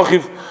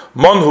Yishalochiv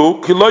monhu,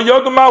 ki lo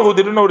yodu malhu,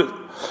 they didn't know this.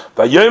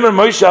 Vayomer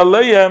Moshe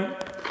aleihem,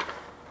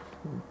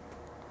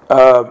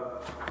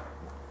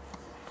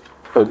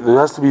 it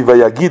has to be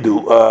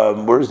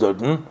Vayagidu, where is that?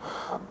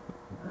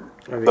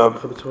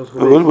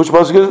 Which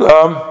Pasuk is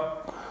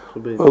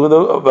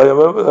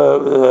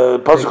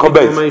Pasuk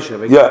Chabeis.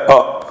 Yeah.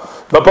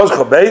 No Pasuk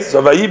Chabeis.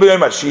 So vayi b'yom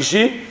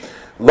hashishi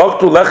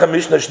loktu lechem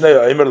mishna shnei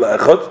ha'emer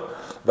le'echad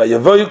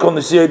vayavoyu kol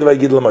nisiyei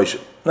vayigid l'Moshe.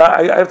 Now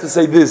I have to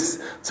say this.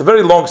 It's a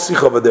very long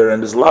sikh over there,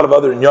 and there's a lot of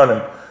other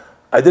inyanim.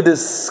 I did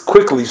this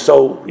quickly,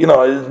 so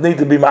I need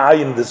to be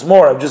ma'ayin this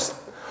more. I'm just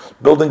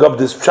building up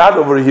this chat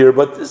over here,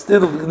 but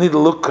still need to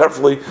look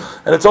carefully.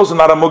 And it's also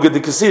not a muga de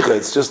kesicha,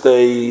 it's just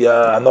a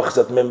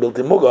anochzat mem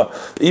bilti muga,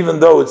 even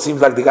though it seems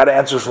like they got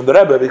answers from the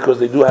Rebbe, because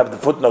they do have the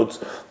footnotes,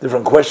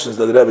 different questions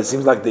that the Rebbe, it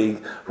seems like they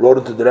wrote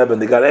into the Rebbe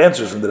and they got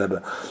answers from the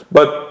Rebbe.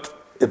 But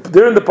if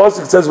there in the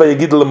pasuk it says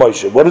Vayagidu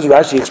l'Moshe, what does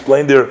Rashi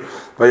explain there?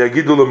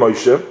 Vayagidu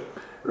l'Moshe.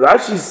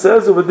 Rashi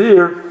says over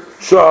there,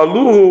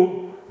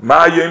 Sha'aluhu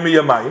ma yomi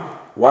yamayim.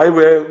 Why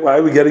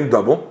are we getting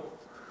double?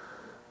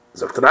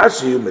 Sagt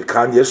Rashi,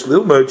 mekan yesh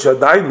lilmod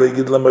shadayin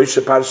legid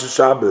l'Moshe parsha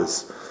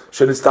Shabbos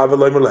shenitztav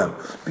eloim olem.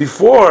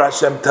 Before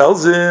Hashem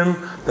tells him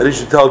that he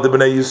should tell the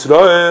Bnei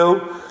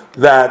Yisrael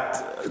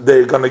that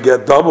they're going to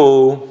get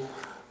double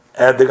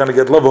and they're going to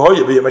get love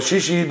hoya b'yom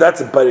hashishi.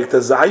 That's in Parik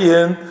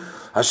Tazayin.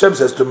 Hashem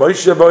says to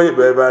Moshe,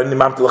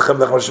 "Nimamti lachem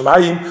lechem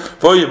shemayim,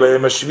 voya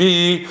b'yom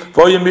hashvi,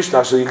 voya mishnah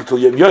sheyiktul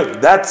yom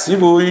yom." That's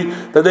sivui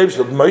that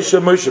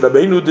Moshe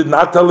Rabbeinu did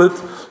not tell it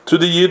to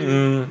the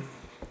Yidden,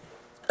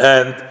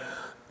 and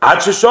they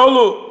asked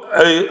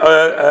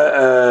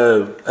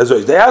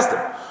him,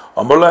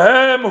 Amar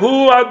lahem,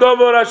 hu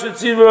hadavar asher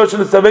tzivu asher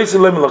nitzavei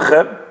lehem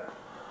lachem,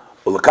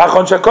 ulekach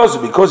on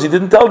shakosu, because he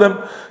didn't tell them.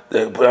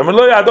 Amar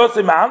lo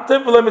yadosei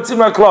ma'amtem v'lo mitzim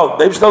ha'klal.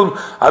 They told him,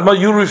 Adma,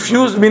 you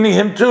refused, meaning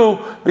him too,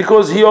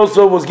 because he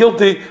also was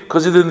guilty,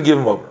 because he didn't give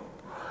him over.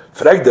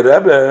 Frag the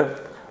Rebbe,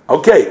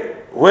 okay,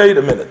 wait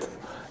a minute.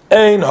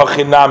 Ein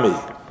hachinami,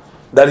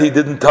 that he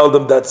didn't tell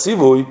them that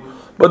tzivui,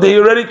 but he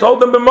already told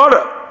them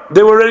b'morah.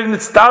 They were already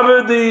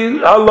nitztave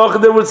the Allah.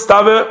 They were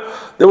nitztave.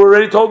 They were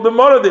already told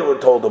b'morah. They were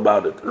told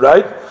about it,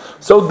 right?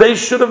 So they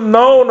should have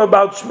known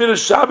about Shmir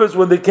Shabbos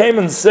when they came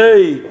and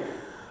say,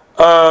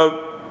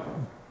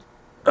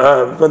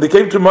 when they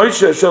came to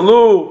Moshe,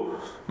 Shalu,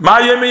 Ma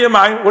Yemi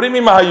Yamayim. What do you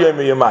mean Ma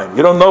Yemi Yamayim?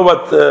 You don't know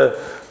what?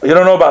 You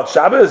don't know about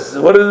Shabbos?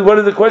 What is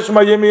the question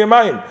Ma Yemi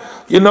Yamayim?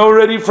 You know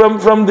already from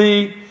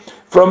the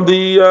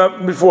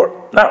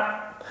before.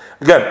 Now,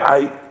 again,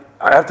 I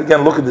have to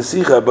again look at the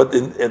Sikha, but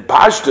in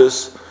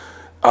Pashtus,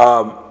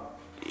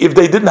 if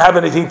they didn't have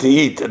anything to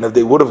eat, and if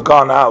they would have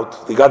gone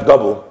out, they got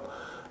double,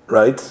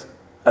 right?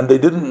 And they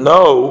didn't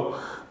know,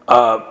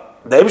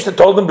 the Eibishter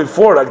told them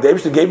before, like the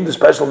Eibishter gave them the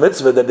special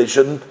mitzvah that they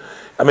shouldn't,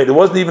 I mean, there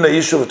wasn't even an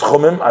issue of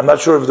Tchumim. I'm not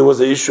sure if there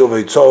was an issue of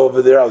Eitzah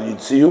over there, Al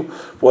Yitziu,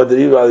 or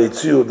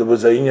there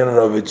was an union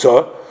of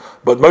Eitzah,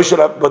 but Moshe,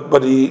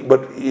 but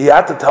he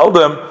had to tell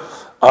them,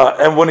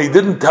 and when he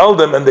didn't tell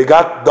them and they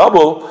got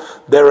double,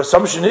 their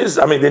assumption is,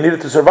 I mean, they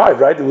needed to survive,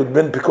 right? It would have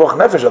been pikuach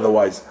nefesh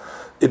otherwise.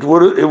 It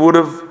would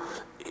have,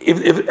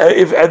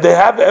 if they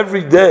have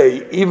every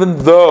day, even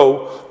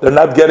though they're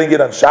not getting it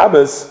on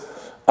Shabbos,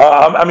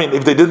 I mean,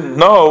 if they didn't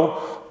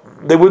know,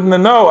 they wouldn't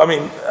know. I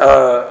mean,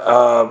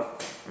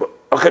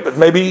 Okay, but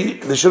maybe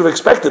they should have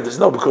expected this.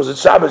 No, because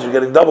it's Shabbos, you're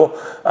getting double,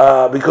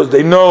 because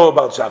they know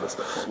about Shabbos.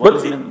 What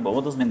does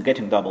it mean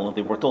getting double?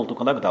 They were told to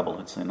collect double.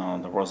 It's, there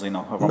was,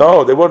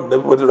 No, they weren't.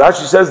 What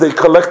Rashi says, they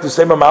collect the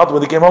same amount.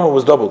 When they came home, it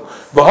was double.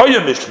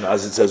 V'hoya Mishnah,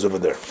 as it says over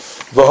there.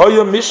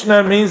 V'hoya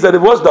Mishnah means that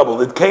it was double.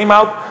 It came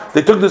out,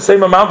 they took the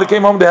same amount, they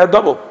came home, they had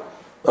double.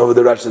 Over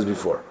the Rashi says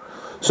before.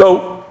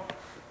 So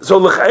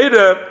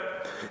l'chaira,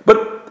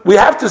 but we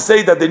have to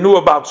say that they knew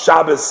about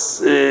Shabbos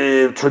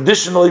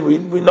traditionally.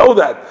 We know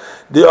that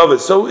the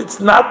others. So it's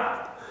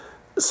not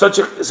such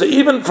a. So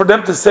even for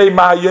them to say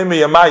Ma'ayim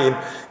Yamayim,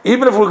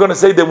 even if we're going to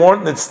say they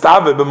weren't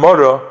Nitztave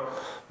b'Mora,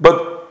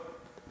 but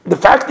the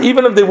fact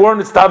even if they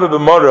weren't Nitztave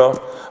b'Mora,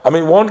 I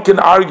mean one can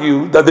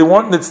argue that they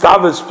weren't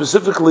Nitztave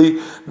specifically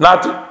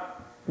not.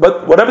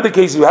 But whatever the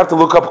case, you have to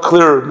look up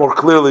more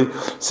clearly,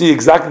 see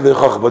exactly the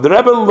Chacham. But the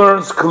Rebbe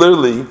learns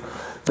clearly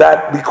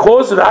that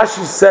because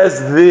Rashi says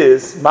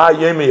this,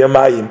 Ma'ayim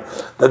Yamayim,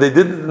 that they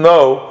didn't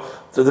know,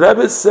 so the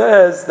Rebbe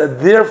says that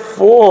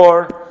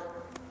therefore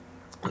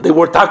they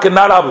were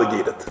not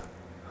obligated.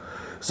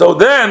 So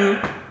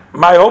then,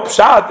 my hope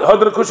shot, so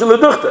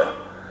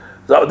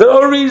the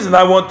only reason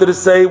I wanted to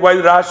say why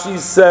Rashi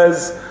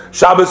says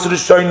Shabbos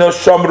Rishono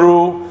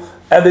Shomru,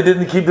 and they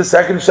didn't keep the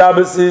second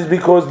Shabbos is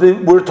because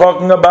we're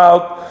talking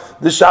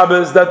about the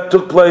Shabbos that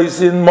took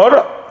place in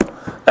Morah.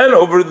 And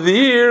over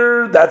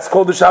there, that's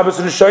called the Shabbos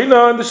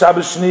Rishono, and the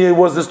Shabbos Shniya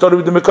was the story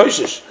with the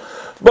Mekoshish.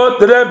 But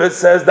the Rebbe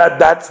says that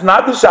that's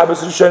not the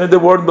Shabbos Rishono. They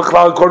weren't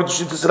Bechlal according to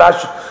Shittas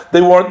Rashi.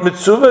 They weren't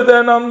Mitzvah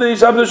then on the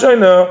Shabbos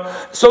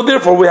Rishono. So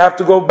therefore, we have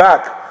to go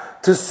back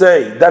to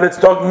say that it's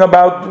talking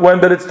about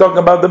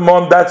the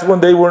Mon. That's when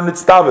they were in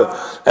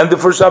Nitztave and the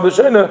first Shabbos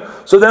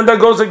Rishono. So then that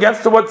goes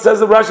against what says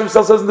the Rashi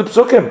himself says in the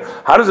Psukim.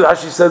 How does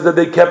Rashi says that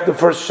they kept the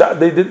first?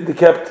 They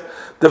kept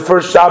the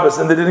first Shabbos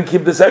and they didn't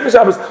keep the second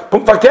Shabbos.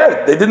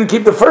 They didn't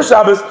keep the first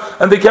Shabbos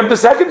and they kept the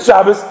second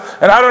Shabbos.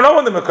 And I don't know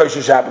when the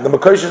Mekoshish happened. The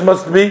Mekoshish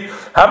must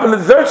happened in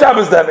the third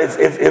Shabbos then,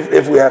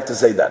 if we have to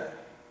say that.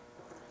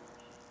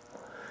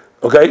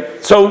 Okay,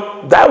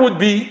 so that would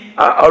be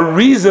a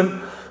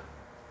reason.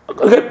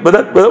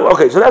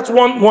 Okay, so that's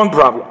one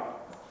problem.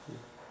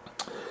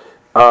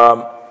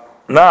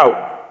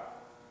 Now,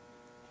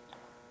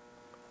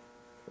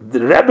 the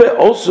Rebbe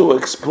also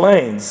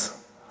explains.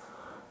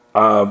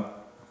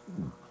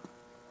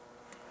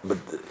 But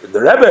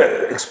the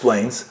Rebbe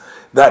explains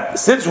that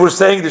since we're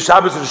saying the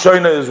Shabbos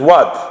Rishono is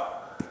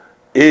what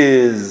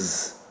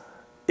is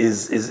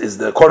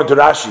the according to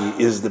Rashi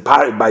is the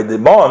by the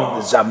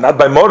Mon, not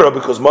by Morah,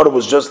 because Morah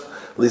was just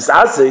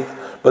Lisasik,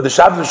 but the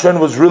Shabbos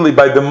Rishono was really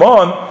by the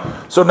Mon.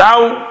 So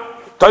now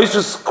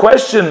Tosfos'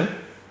 question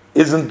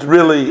isn't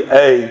really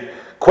a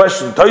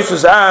question.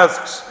 Tosfos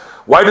asks,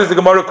 why does the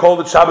Gemara call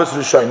it Shabbos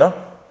Rishono?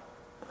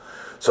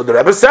 So the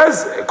Rebbe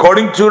says,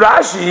 according to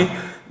Rashi,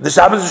 the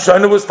Shabbos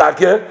Rishono was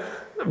Takeh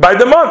by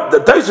the month. The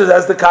Tosfos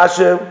asks the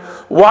Kasha,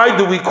 why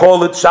do we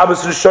call it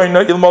Shabbos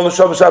Rishono, Ilmol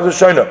Shabbos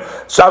Rishono?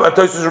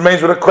 Tosfos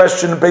remains with a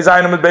question, Beis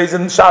Einam and Beis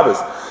in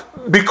Shabbos.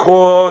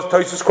 Because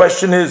Tosfos'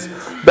 question is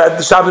that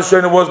the Shabbos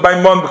Rishono was by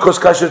month because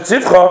Kasher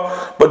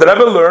Tzivcha, but the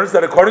Rebbe learns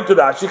that according to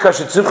Rashi,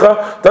 Kasher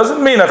Tzivcha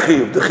doesn't mean a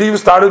Chiyuv. The Chiyuv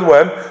started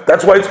when?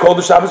 That's why it's called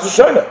the Shabbos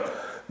Rishono.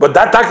 But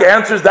that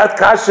answers that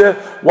kasha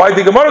why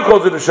the Gemara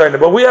calls it a Rishono.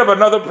 But we have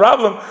another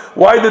problem.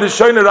 Why the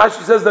Rishono,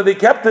 Rashi says that they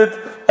kept it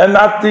and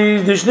not the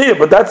Shniya.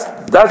 But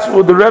that's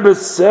what the Rebbe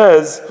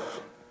says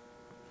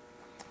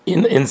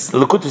in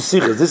Likutei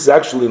Sichos. This is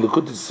actually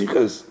Likutei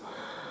Sichos.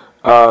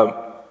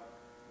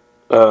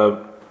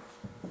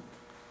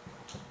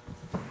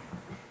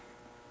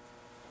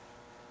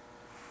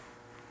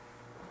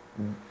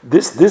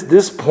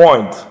 This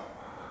point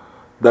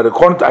that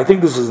according to, I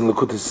think this is in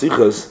Likutei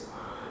Sichos.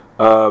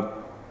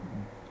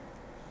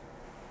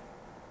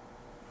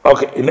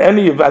 Okay, in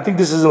any, I think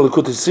this is in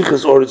Likutei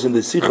Sichos or it's in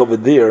the Sikh over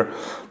there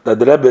that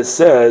the Rebbe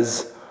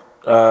says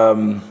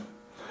that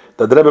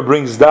the Rebbe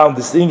brings down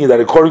this thing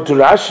that according to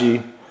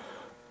Rashi,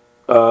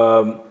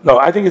 no,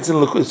 I think it's in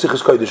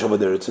Sichos Kodesh over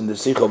there. It's in the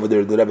Sikh over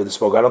there. The Rebbe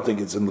spoke. I don't think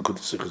it's in Likutei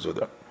Sichos over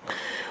there.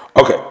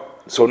 Okay,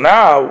 so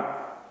now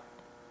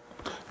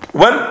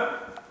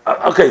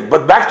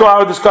but back to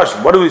our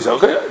discussion. What do we say?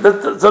 Okay,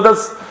 so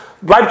that's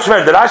Bleib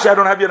Shver. The Rashi I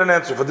don't have yet an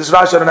answer for this.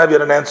 Rashi I don't have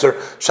yet an answer.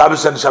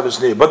 Shabbos and Shabbos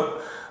Shniya, but.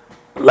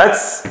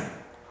 Let's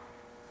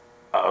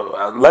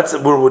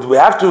we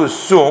have to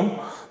assume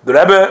the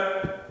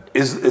Rebbe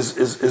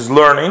is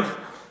learning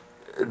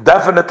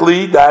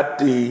definitely that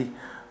the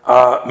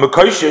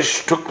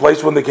Mekoshish took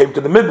place when they came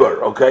to the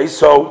Midbar. Okay,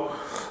 so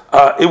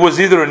it was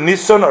either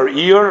Nisan or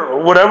Iyar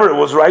or whatever. It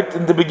was right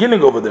in the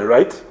beginning over there,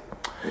 right?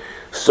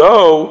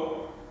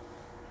 So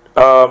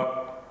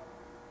I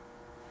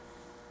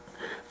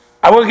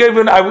will give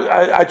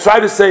I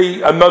try to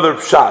say another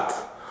shot.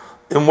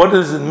 And what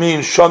does it mean,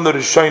 Shana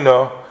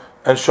Rishono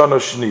and Shana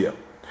Shniya?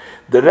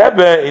 The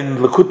Rebbe in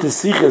Likutei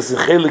Sichos, in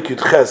Chelik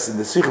Yud Ches, in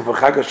the Sikh of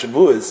Chag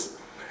HaShavuos,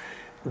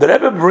 the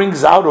Rebbe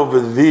brings out over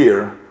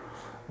there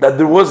that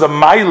there was a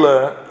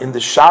Maila in the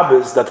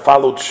Shabbos that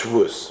followed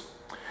Shavuos.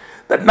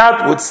 that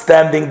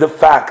notwithstanding the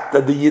fact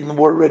that the Yidden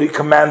were already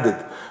commanded,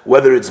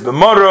 whether it's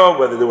B'mora,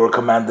 whether they were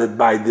commanded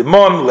by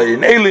Dimon,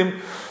 Le'in Elim,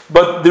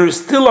 but there is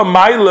still a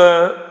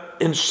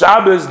Maila in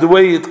Shabbos the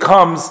way it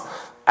comes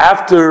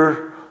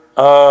after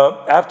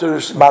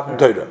Matan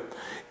Torah.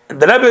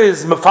 The Rebbe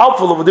is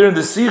mefalfel over there in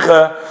the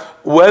Sicha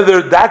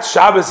whether that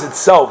Shabbos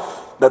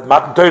itself, that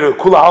Matan Torah,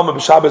 Kula Alma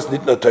b'Shabbos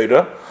Nitna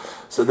Torah,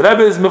 so the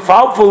Rebbe is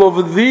mefalfel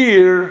over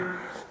there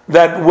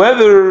that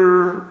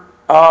whether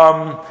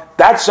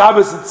that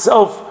Shabbos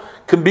itself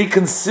can be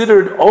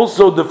considered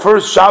also the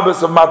first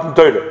Shabbos of Matan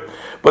Torah.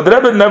 But the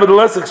Rebbe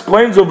nevertheless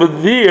explains over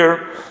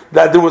there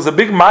that there was a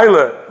big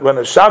Maila when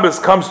a Shabbos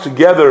comes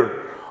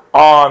together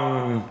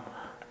on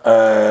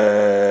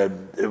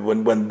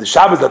when the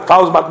Shabbos that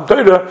follows Matan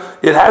Torah,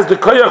 it has the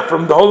koyach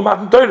from the whole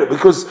Matan Torah,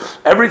 because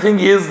everything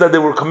is that they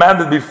were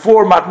commanded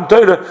before Matan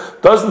Torah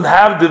doesn't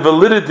have the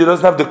validity,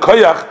 doesn't have the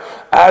koyach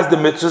as the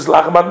mitzvahs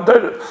lach Matan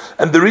Torah.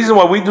 And the reason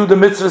why we do the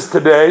mitzvahs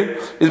today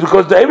is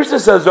because the Eibishter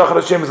says Zohar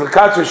Hashem is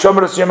l'katzer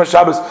Shomer Hashem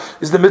Shabbos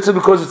is the mitzvah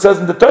because it says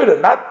in the Torah,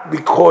 not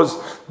because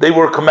they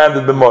were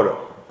commanded b'morah.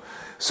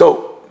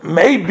 So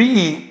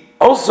maybe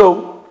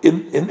also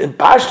in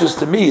Pashtus,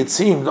 to me, it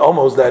seems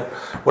almost that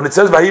when it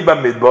says Vahi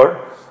Bamidbar,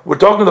 we're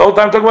talking the whole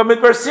time talking about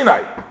Midbar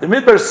Sinai. The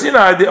Midbar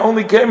Sinai, they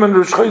only came on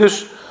Rosh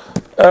Chodesh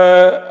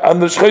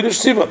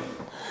Sivan.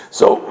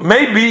 So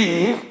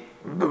maybe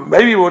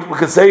what we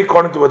can say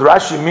according to what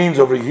Rashi means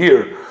over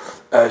here,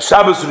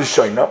 Shabbos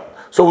Rishona.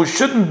 So it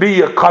shouldn't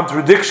be a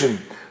contradiction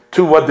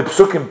to what the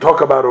Psukim talk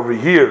about over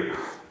here.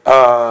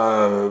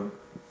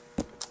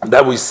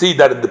 That we see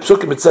that in the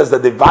Psukim it says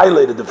that they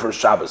violated the first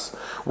Shabbos,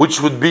 which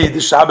would be the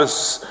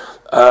Shabbos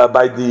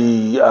by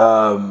the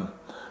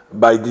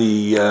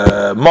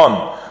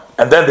Mon,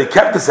 and then they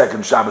kept the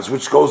second Shabbos,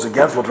 which goes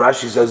against what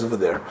Rashi says over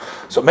there.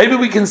 So maybe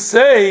we can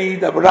say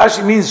that what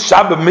Rashi means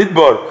Shabbat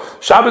Midbar,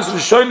 Shabbos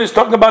Rishon is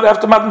talking about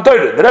after Matan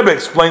Torah. The Rebbe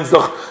explains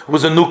that it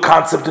was a new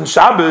concept in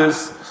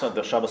Shabbos. So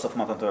the Shabbos of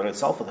Matan Torah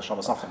itself, or the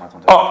Shabbos after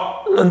Matan Torah?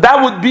 Oh, and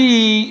that would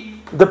be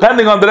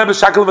depending on the Rebbe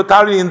Shakel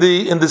Vatari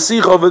in the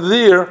Sikh over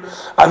there.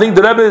 I think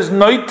the Rebbe is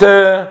noite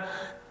that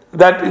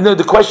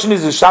the question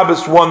is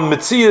Shabbos one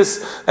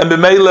Metzias, and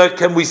B'meila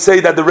can we say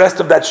that the rest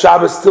of that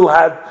Shabbos still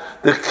had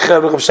the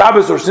Cherech of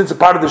Shabbos, or since a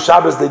part of the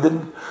Shabbos they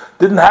didn't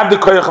have the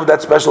koyach of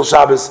that special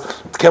Shabbos,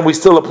 can we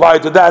still apply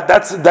to that?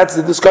 That's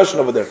the discussion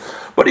over there.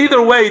 But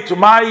either way, to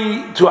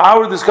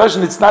our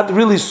discussion, it's not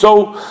really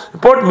so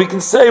important. We can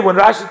say when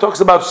Rashi talks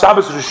about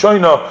Shabbos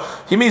Rishono,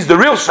 he means the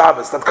real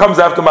Shabbos that comes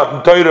after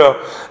Matan Torah,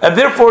 and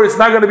therefore it's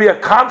not going to be a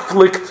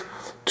conflict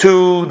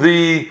to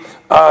the.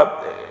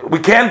 We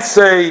can't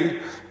say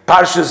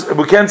Parshas.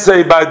 We can't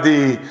say by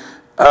the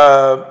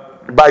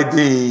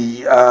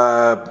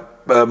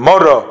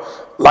Mora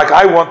like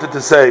I wanted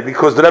to say,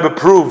 because the Rebbe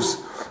proves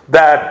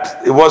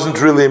that it wasn't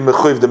really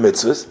mechuyev the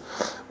mitzvahs.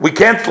 We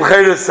can't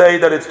say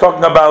that it's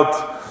talking about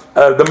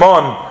the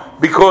Mon,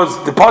 because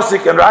the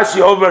Pasuk and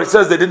Rashi over it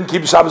says they didn't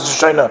keep Shabbos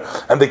Shana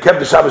and they kept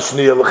the Shabbos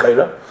Shniya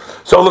l'cheira.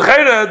 So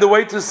l'cheira, the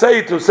way to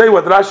say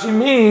what Rashi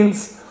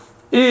means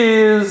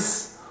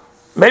is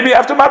maybe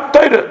after Matan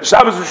Torah,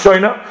 Shabbos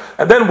Shana,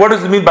 and then what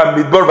does it mean by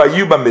Midbar?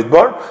 Vayu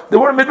Bamidbar? They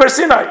were Midbar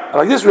Sinai.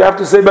 Like this, we have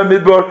to say by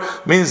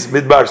Midbar means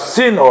Midbar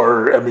Sin,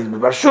 or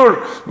Midbar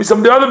Shur, means some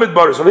of the other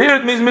Midbaris. So here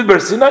it means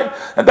Midbar Sinai,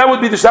 and that would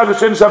be the Shabbos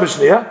Shana, Shabbos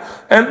Shniya,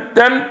 and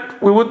then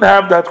we wouldn't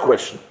have that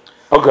question.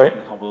 Okay.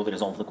 How will they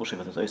resolve the Kushi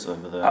with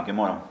the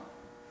Gemara?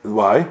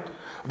 Why?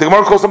 The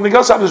Gemara calls something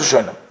else Shabbos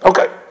Shana.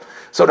 Okay.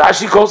 So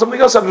Rashi calls something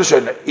else Shabbos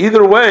Shana.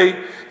 Either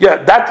way, yeah,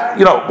 that,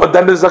 but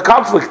then there's a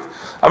conflict.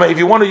 I mean, if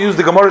you want to use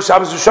the Gemara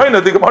Shabbos Shana,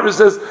 the Gemara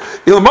says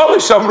Ilmali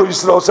Shamru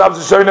Yisrael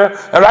Shabbos Shana,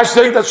 and Rashi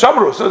saying that's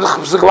Shamru. So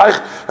there's a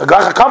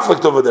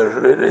conflict over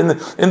there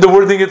in the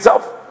wording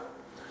itself.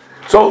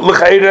 So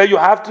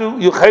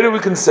l'chayre we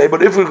can say,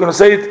 but if we're going to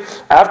say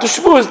it after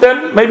Shavuos,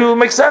 then maybe it will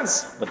make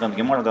sense. But then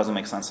Gemara doesn't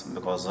make sense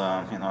because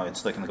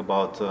it's talking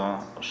about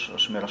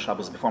Shmira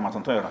Shabbos before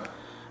Matan Torah,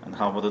 and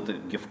how would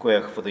it give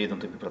koyach for the Yidden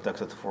to be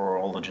protected for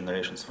all the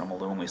generations from all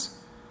the umis?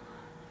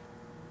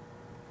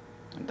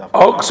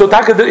 Oh, so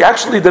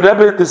actually the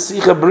Rebbe, the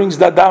Sikha brings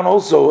that down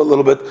also a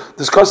little bit,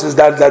 discusses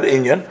that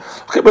inyan.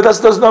 Okay, but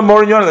that's not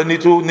more inyan. That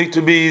need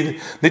to be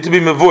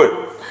mevur.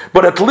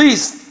 But at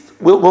least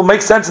will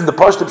make sense in the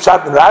Pashto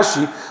Pshat and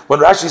Rashi when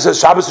Rashi says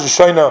Shabbos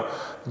Rishona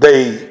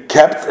they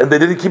kept and they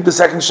didn't keep the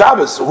second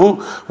Shabbos.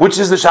 Which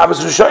is the Shabbos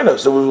Rishona?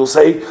 So we'll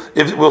say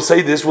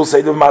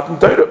the Matan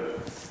Torah.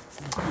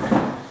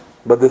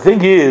 But the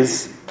thing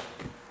is,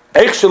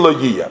 Eich Shelo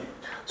Yiyah.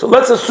 So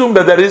let's assume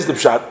that is the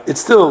pshat. It's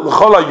still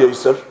l'chol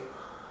ha'yoser.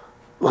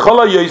 L'chol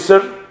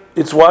ha'yoser,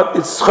 it's what?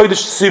 It's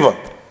Chodesh Sivan.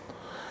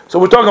 So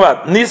we're talking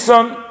about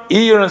Nisan,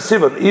 Iyar, and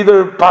Sivan.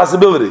 Either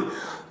possibility.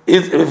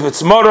 If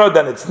it's Mora,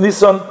 then it's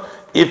Nisan.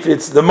 If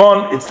it's the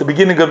Mon, it's the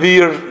beginning of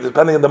Iyar.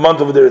 Depending on the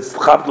month over there, it's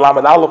Chab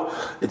Lamed Aleph.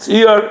 It's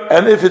Iyar,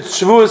 and if it's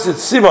Shavuos,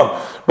 it's Sivan.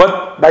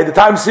 But by the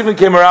time Sivan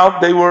came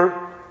around, they were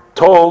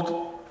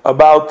told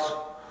about.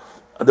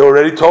 They were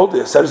already told. The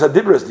Aseres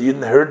HaDibros, they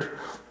hadn't heard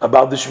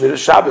about the Shmira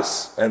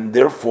Shabbos, and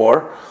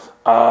therefore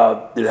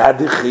it had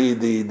the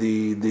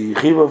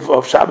chiv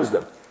of Shabbos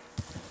then.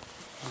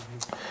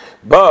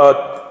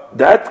 But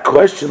that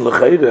question,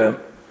 l'cheira,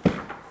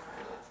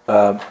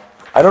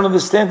 I don't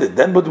understand it.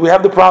 Then, but we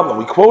have the problem.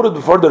 We quoted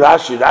before the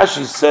Rashi.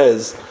 Rashi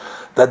says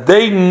that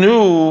they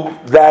knew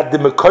that the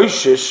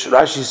Mekoshish,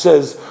 Rashi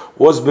says,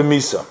 was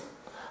b'misa.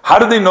 How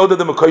did they know that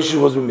the Mekoshish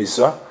was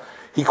b'misa?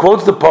 He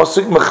quotes the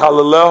pasuk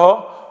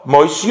Mechalaleho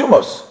Moish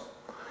Yumos.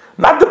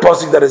 Not the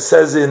pasuk that it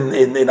says in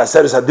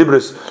Aseres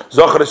Hadibris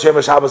Zochar Hashem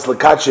Shabbos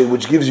Lekache,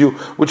 which gives you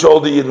which all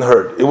the Yidden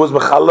heard. It was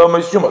Mechalaleho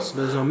Moish Yumos.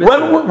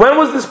 When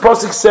was this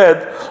pasuk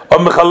said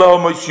of Mechalaleho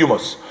Moish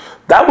Yumos?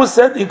 That was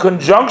said in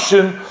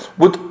conjunction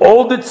with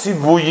all the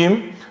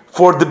tzivuyim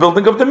for the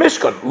building of the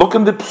Mishkan. Look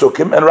in the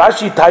psukim, and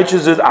Rashi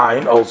teaches his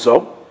ayin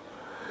also.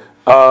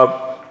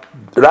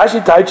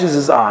 Rashi teaches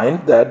his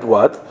ayin that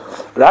what?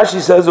 Rashi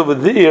says over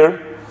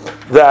there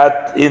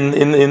that in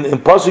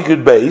pasuk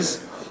Yud Beis,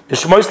 in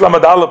Shmois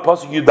Lamed Aleph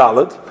pasuk Yud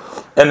Dalet,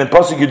 and in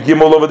pasuk Yud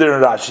Gimel over there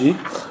in Rashi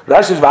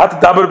says v'at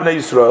daber bnei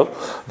Yisrael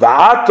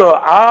v'ato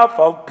af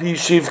al pi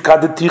shiv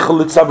kadetichel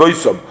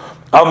litzavoisom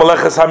al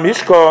meleches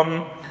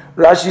hamishkan.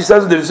 Rashi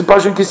says there is a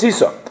pasuk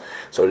Kisisa.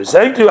 So he's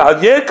saying to you, Al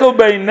yekel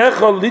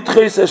beinecha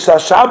litches es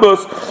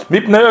Shabbos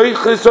mipnei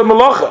oiches on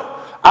melacha.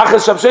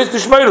 Achas Shabbos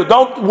tishmeiru.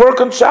 Don't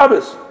work on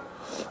Shabbos.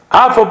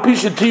 Afal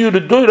pisha tiyu to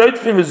do right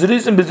for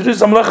v'zrizim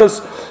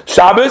amlechas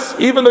Shabbos.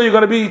 Even though you're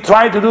going to be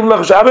trying to do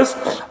mlechas Shabbos,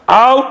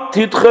 al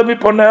titche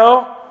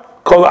miponeo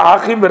kol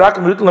achim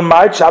v'rakim rit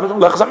lemayit Shabbos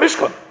mlechas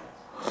hamishkan.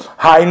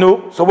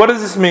 Hainu. So what does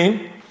this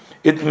mean?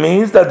 It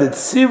means that the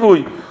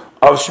tzivui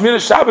of Shmir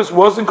Shabbos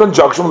was in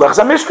conjunction with Lechas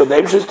HaMishkan. The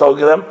Eibshter told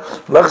them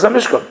Lechas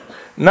HaMishkan.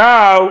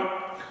 Now,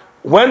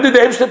 when did the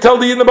Eibshter tell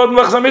the Yidden about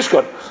Lechas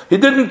HaMishkan? He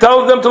didn't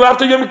tell them till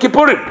after Yom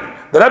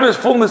Kippurim. The Rebbe is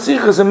full of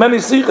sichas and many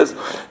sichas.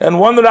 And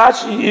one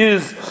Rashi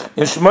is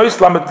in Shmois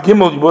Lamed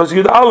Gimel, was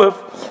Yud Aleph.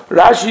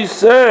 Rashi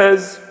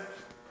says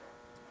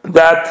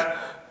that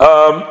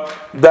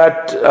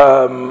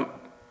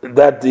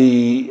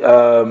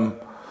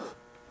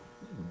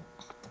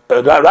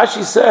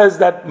Rashi says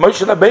that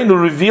Moshe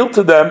Rabbeinu revealed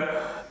to them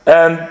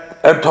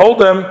and told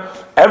them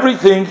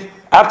everything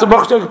after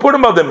Baruch Shem Kippurim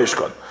about the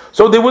Mishkan.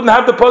 So they wouldn't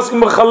have the pasuk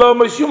Mechalaleho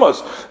Moish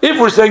Yumos. If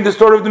we're saying the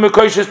story of the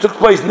Mekoshish took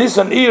place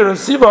Nisan, Iyar, and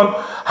Sivan,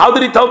 how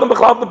did he tell them the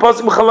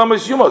pasuk Mechalaleho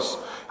Moish Yumos?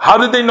 How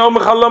did they know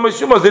Mechalaleho Moish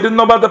Yumos? They didn't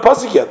know about the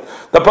pasuk yet.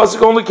 The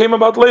pasuk only came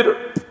about later.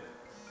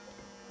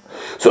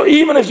 So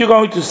even if you're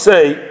going to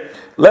say,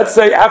 let's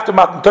say after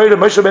Matan Torah,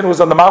 Moshe Rabbeinu was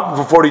on the mountain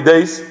for 40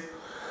 days,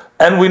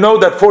 and we know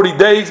that 40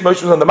 days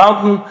Moshe was on the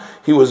mountain,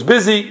 he was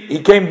busy, he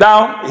came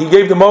down, he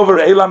gave them over,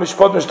 Eilam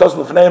Mishpat Mishtas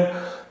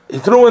Lefneim. He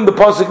threw in the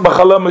pasuk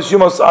Mechalaleho Moish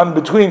Yumos on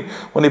between,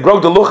 when he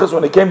broke the luchas,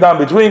 when he came down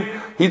between.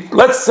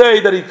 Let's say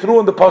that he threw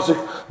in the pasuk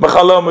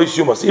Mechalaleho Moish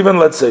Yumos, even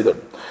let's say that.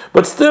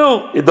 But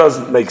still, it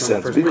doesn't make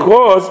sense,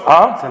 because... It's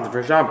not the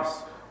first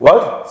Shabbos.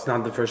 What? It's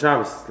not the first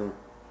Shabbos still.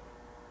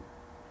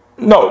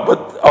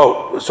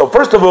 No, so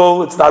first of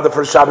all, it's not the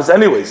first Shabbos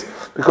anyways,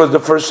 because the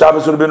first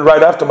Shabbos would have been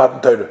right after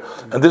Matan Torah,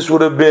 and this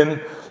would have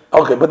been...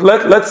 Okay, but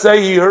let's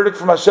say he heard it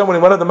from Hashem when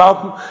he went up the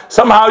mountain.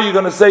 Somehow you're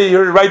going to say he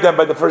heard it right then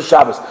by the first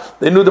Shabbos.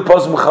 They knew the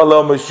pasuk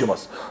Mechalaleho Moish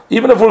Yumos.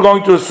 Even if we're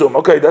going to assume,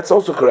 okay, that's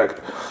also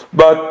correct.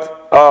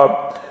 But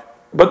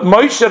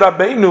Moshe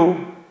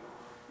Rabbeinu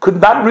could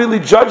not really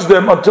judge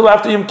them until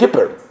after Yom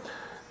Kippur.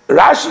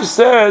 Rashi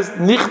says,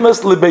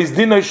 Nichnas lebeis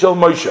dinai shel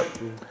Moshe.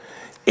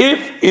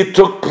 If it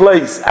took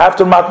place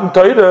after Matan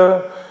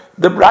Torah,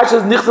 the Rashi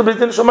says, Nichnas lebeis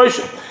dinai shel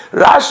Moshe.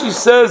 Rashi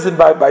says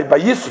by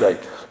Yisrael,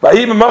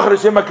 Rashi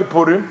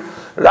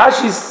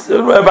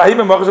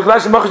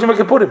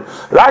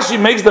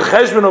makes the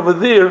cheshbon over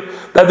there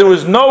that there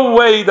was no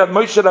way that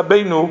Moshe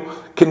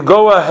Rabbeinu can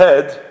go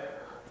ahead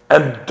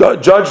and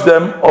judge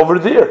them over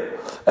there.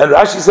 And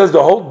Rashi says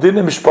the whole din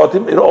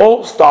mishpatim, it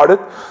all started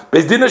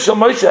Beis Din Shel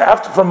Moshe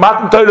after from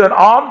Matan Torah and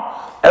on,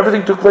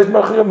 everything took place in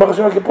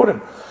Moshe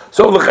Kippurim.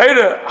 So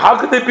l'cheira, how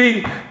could they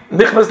be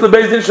nichnas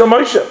lebeis din Shel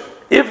Moshe?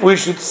 If we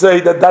should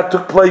say that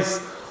took place,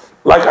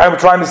 like I'm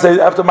trying to say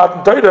after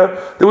Matan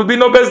Torah, there would be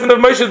no Beis Din of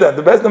Moshe then.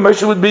 The Beis Din of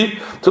Moshe would be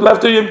till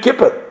after Yom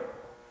Kippur.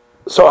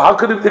 So how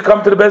could they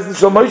come to the Beis Din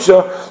Shel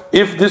Moshe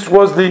if this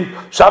was the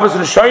Shabbos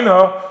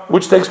Rishona,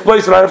 which takes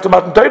place right after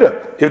Matan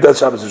Torah, if that's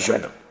Shabbos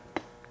Rishona?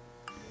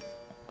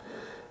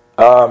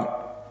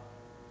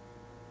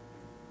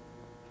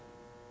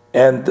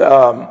 And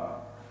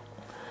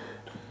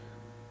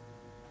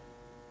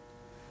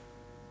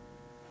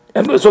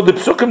so the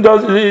Psukim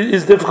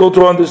is difficult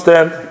to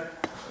understand.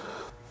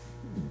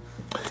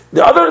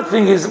 The other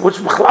thing is,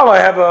 which I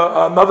have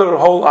another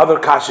whole other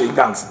kasha in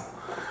Gansen.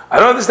 I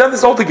don't understand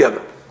this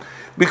altogether,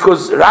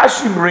 because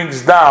Rashi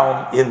brings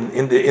down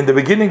in the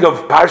beginning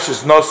of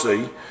Parshas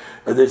Nosei,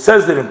 it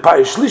says that in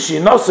Parshas Shlishi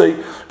Nosei,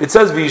 it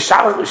says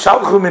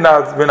v'yishalchu min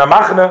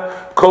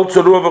hamachna kol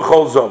tzorua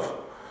v'chol zov.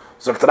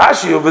 So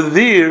Rashi over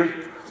there,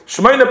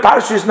 Shmoyne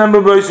Parshas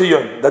number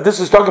that this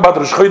is talking about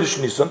Rosh Chodesh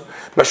Nisan.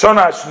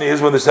 Bashona Hashni is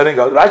when they're setting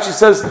out. Rashi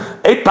says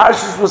 8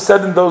 parshas was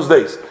said in those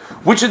days.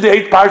 Which are the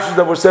 8 parshas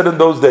that were said in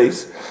those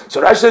days?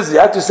 So Rashi says you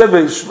have to say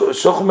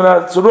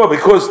Shulchan Tzurua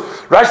because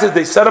Rashi says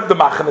they set up the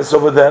Machanes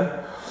over then,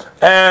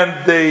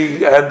 and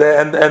they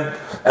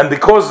and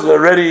because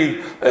already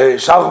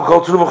Shalchim Kol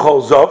Tzurua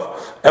Chol Zov,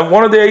 and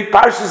one of the 8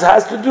 parshas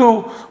has to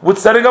do with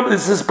setting up.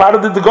 This is part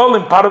of the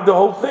Golim, part of the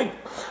whole thing.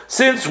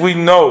 Since we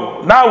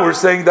know now, we're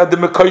saying that the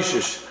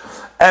Mekoshish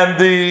and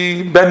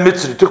the Ben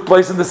Mitzri took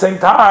place in the same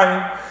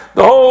time.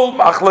 The whole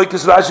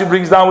Machlokes Rashi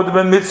brings down with the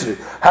Ben Mitzri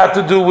had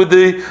to do with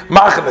the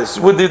Machanes,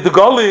 with the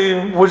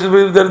Golim, which is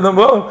the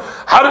Golim.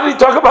 How did he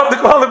talk about the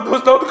Golim? There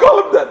was no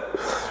Golim then.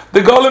 The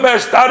Golim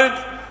started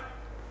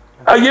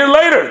a year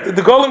later.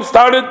 The Golim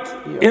started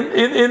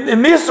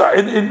in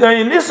Nisan.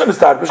 In Nisan it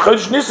started.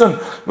 Nisan,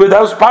 that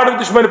was part of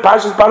the Shemini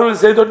Pashas, part of the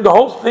Seder. The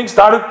whole thing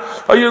started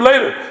a year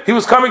later. He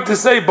was coming to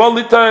say,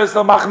 Bolita es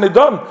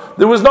Machnedon.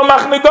 There was no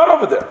Machnedon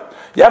over there.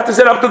 You have to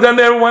say up to then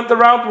they went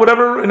around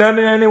whatever in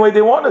any way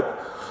they wanted.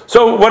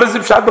 So what is the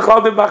Pshat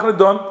B'chlal de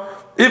Machnedon?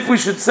 If we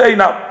should say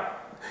now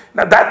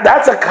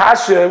that's a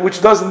kasha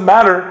which doesn't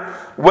matter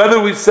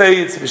whether we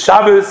say it's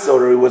Shabbos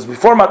or it was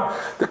before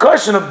the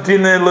question of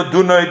Dinah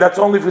Ladunai, that's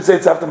only if we say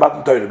it's after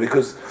Matan Torah,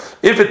 because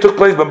if it took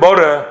place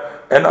Bambora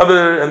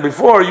and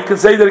before, you can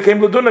say that it came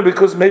Ladunai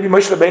because maybe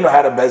Moshe Rabbeinu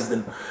had a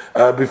Bezdin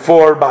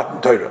before Matan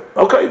Torah.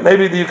 Okay,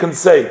 maybe you can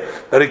say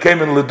that it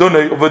came in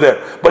Ladunai over there,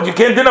 but you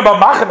can't deal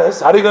about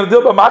Machnes. How are you going to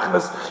deal about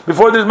Machnes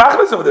before there's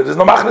Machnes over there? There's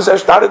no Machnes that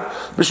started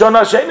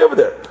B'Shana Hasheni over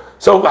there.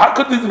 So how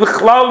could the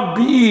B'chlal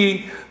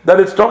be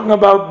that it's talking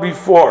about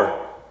before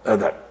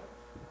that?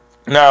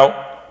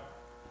 Now,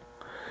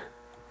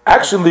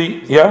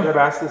 actually, yeah. You ever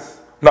asked this?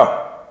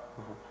 No.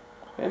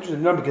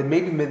 Interesting. No, because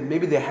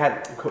maybe they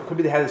had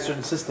a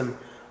certain system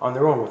on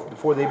their own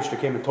before the Eibishter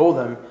came and told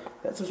them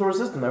that's some sort of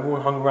system. Everyone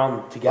hung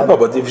around together. No,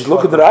 but if you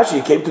look at the Rashi,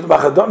 he came to the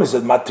Machadon. He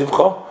said,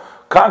 "Mativcho,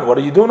 Khan, what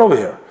are you doing over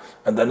here?"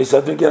 And then he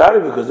said to get out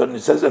of it because then he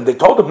says, and they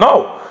told him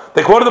no.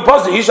 They quoted the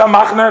pasuk, "Isha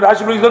Machna."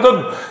 Rashi brings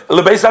Ladon.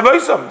 Lebeis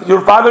Avosim.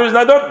 Your father is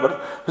not done. But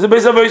was it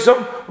Beis Avosim?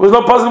 There was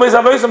no pasuk Beis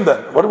Avosim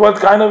then. What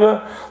kind of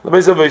a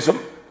Lebeis Avosim?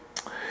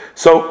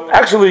 So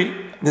actually,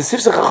 the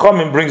Sifsei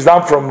Chachamim brings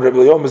down from Rebbe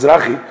Eliyahu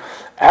Mizrahi,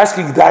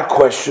 asking that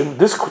question,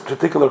 this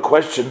particular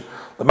question.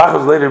 The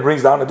Machaz later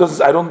brings down. I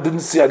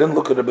didn't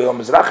look at Rebbe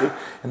Eliyahu Mizrahi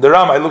in the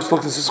Ram. I looked at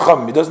Sifsei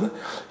Chachamim. He doesn't.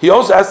 He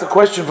also asked the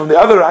question from the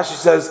other Rashi,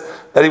 says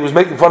that he was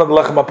making fun of the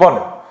Lechem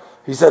Aponim.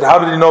 He said, how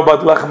did he know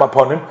about Lechem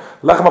Aponim?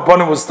 Lechem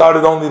Aponim was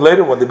started only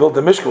later when they built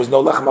the Mishkan. There was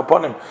no Lechem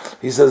Aponim.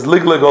 He says,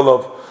 Lig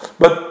Olov.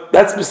 But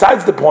that's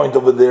besides the point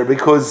over there,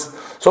 because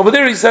so over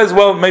there he says,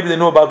 well, maybe they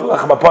knew about the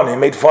Lechem Aponim. He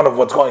made fun of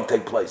what's going to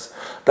take place.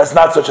 That's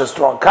not such a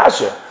strong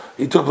kasha.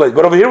 He took place.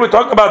 But over here we're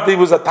talking about he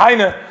was a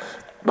taina.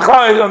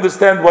 I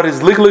understand what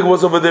his liglig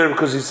was over there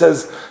because he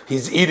says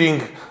he's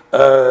eating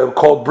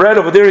cold bread.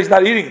 Over there he's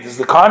not eating it. This is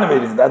the Kohanim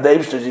eating. That the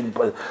Eibishter is eating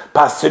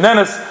pas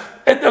tzinenes.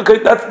 Okay,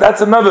 that's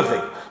another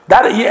thing.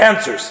 That he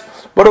answers.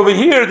 But over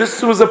here,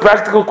 this was a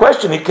practical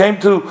question. He came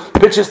to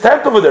pitch his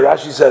tent over there,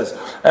 Rashi says.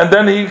 And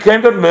then he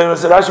came to and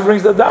said, Rashi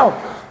brings that down.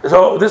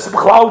 So this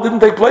B'chlal didn't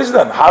take place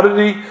then. How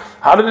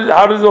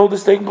did all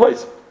this take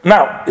place?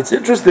 Now, it's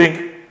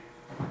interesting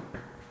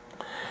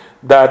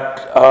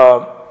that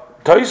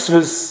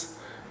Tosfos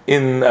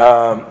in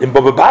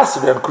Baba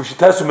Basra and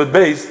Kushitesu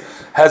Beis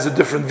has a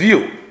different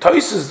view.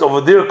 Tosfos over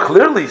there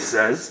clearly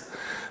says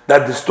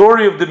that the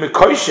story of the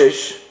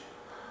Mekoshesh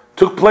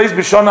took place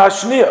b'Shana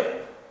Hashniya.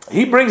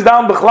 He brings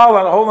down B'chlal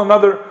on a whole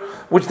another,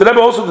 which the Rebbe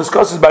also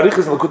discusses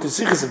Barichas and Lakutei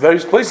Sichos in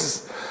various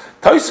places.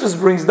 Tosfos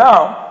brings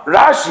down,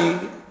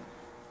 Rashi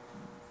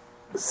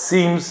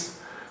seems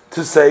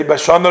to say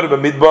B'Shana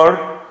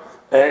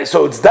B'Midbar,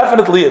 so it's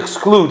definitely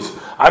excludes.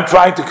 I'm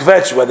trying to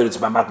kvetch whether it's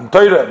Matan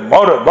Torah,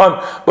 Mora,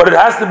 but it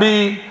has to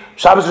be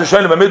Shabbos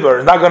Rishonim B'Midbar.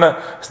 It's not gonna.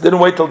 Didn't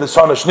wait till the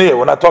Shana Shniya.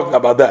 We're not talking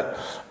about that.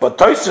 But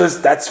Tosfos,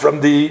 that's from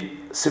the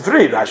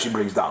Sifri. Rashi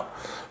brings down.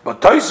 But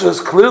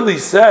Tosfos clearly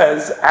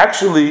says,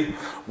 actually,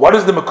 what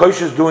is the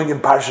Mekoshes doing in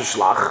Parsha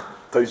Shlach?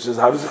 Tosfos,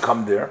 how does it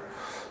come there?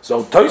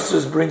 So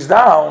Tosfos brings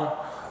down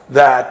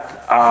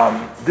that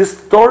this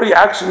story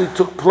actually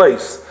took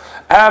place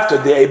after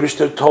the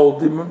Eibishter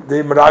told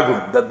the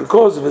Meraglim that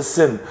because of his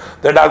sin,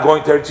 they're not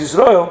going to Eretz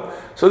Yisrael.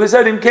 So they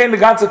said, "In Kain the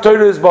ganze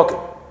Torah is bottom."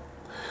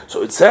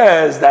 So it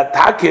says that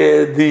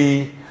Take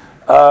the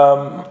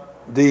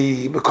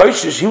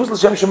Mekoshes, he was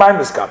L'Shem Shemayim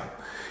Niskam.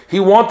 He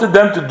wanted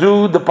them to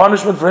do the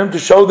punishment for him to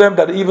show them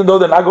that even though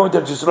they're not going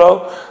to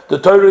Yisrael, the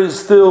Torah is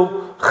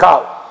still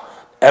Chal.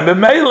 And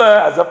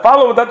B'meila, as a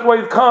follower, that's why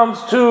it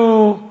comes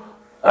to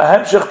a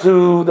hemshech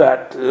to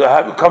that.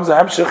 It comes a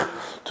hemshech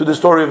to the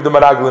story of the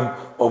Meraglim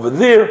over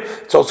there.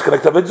 It's also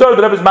connected to Avodah Zarah.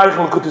 The Rebbe is Marich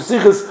and Lakutei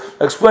Sichos,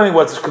 explaining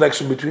what's the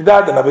connection between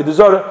that and Avodah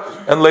Zarah,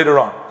 and later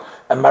on.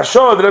 And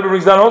Marsha, the Rebbe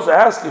brings down also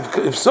asks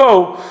if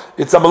so,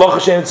 it's a Malach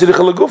Hashem Tzirich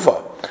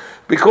Legufa.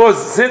 Because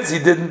since he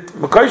didn't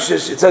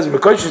Mekoshesh, it says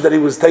Mekoshesh that he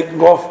was taking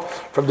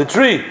off from the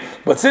tree.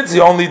 But since he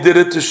only did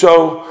it to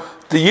show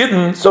the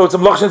Yidden, so it's a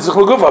Mlach Shen Tzich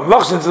L'Gufa.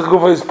 Mlach Shen Tzich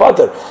L'Gufa is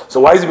Pater. So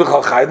why is he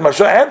B'chal Chayed?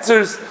 Marsha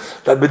answers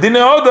that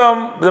B'dinei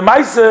Odom, the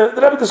Maise,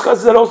 the Rebbe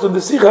discusses that also in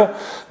the Sikha,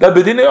 that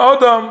B'dinei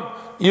Odom,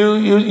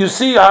 you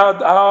see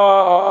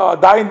how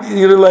Dain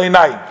Yirelei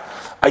Nain.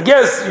 I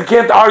guess you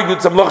can't argue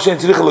it's a mloch shein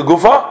tzricha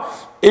legufa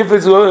if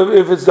it's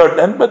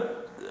dirt,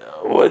 but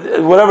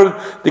whatever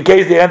the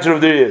case, the answer of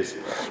there is.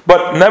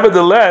 But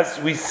nevertheless,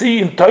 we see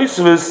in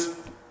Tosfos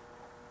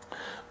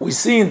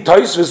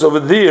over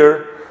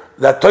there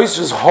that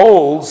Tosfos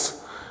holds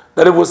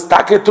that it was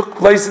Taka took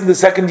place in the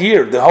second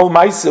year, the whole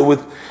Maisa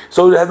with.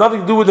 So it has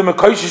nothing to do with the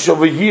Mekoshish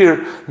over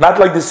here, not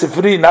like the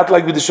Sifri, not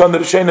like with the Shon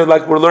Rishena,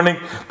 like we're learning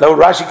that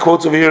Rashi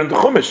quotes over here in the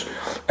Chumash,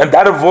 and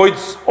that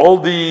avoids all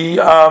the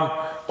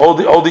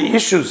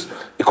issues.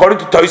 According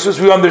to Tosfos,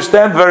 we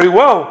understand very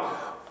well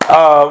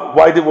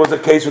why there was a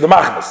case with the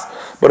Machnas.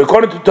 But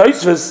according to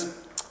Tosfos,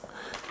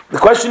 the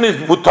question is,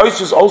 would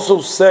Tosfos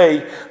also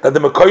say that the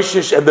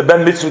Mekoshish and the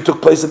Ben Mitzvah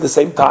took place at the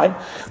same time?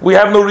 We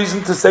have no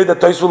reason to say that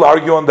Tosfos will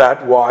argue on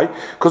that. Why?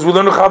 Because we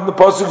learn the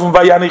pasuk from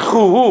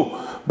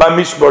Vayanichuhu by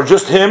Mishbar,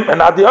 just him and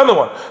not the other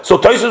one. So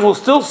Tosfos will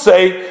still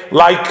say,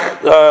 like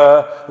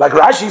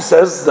Rashi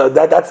says,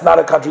 that's not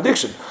a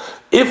contradiction.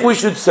 If we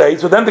should say,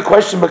 so then the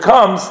question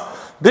becomes,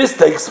 this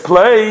takes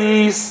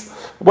place.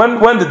 When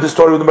did the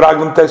story with the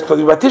Meraglim take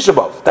place? By Tisha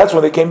B'Av. That's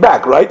when they came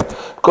back, right?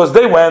 Because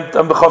they went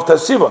on B'chav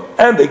Sivan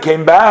and they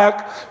came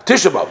back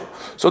Tisha B'Av.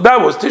 So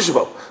that was Tisha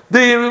B'Av.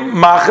 The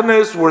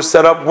Machnes were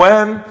set up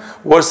when?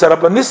 Were set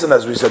up on Nisan,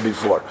 as we said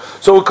before.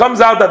 So it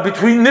comes out that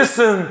between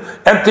Nisan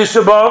and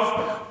Tisha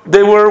B'Av,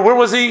 they were. Where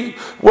was he?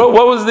 What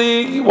was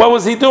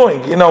he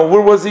doing?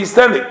 Where was he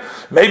standing?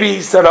 Maybe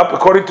he set up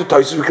according to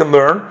Tosfos. We can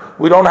learn.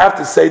 We don't have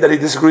to say that he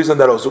disagrees on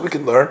that. Also, we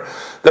can learn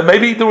that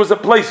maybe there was a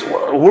place.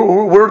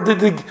 Where did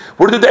the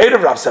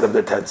Erev Rav set up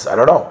their tents? I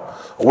don't know.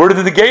 Where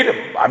did the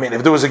Gadim? I mean,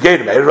 if there was a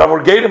Gadim, Erev Rav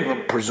or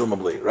Gadim,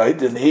 presumably,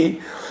 right? And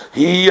he.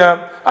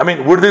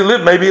 Where did he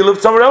live? Maybe he lived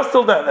somewhere else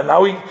till then, and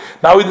now he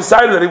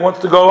decided that he wants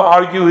to go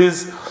argue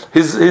his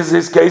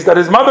case that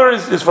his mother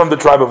is from the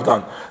tribe of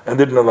Dan and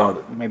didn't allow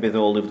it. Maybe they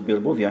all lived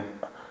Birbuvia.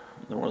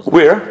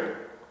 Where?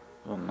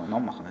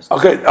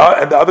 Okay,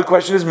 and the other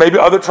question is, maybe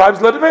other tribes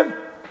let him in.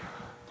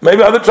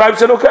 Maybe other tribes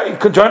said, okay, you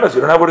can join us.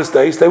 You don't have where to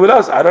stay with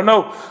us. I don't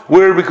know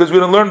where, because we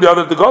didn't learn the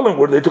Golim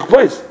where they took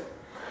place.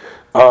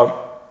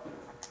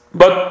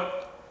 But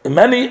in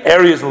many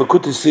areas in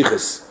Likutei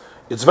Sichos,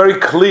 it's very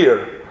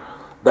clear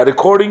that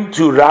according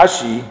to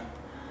Rashi,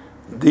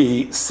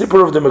 the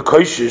Sipur of the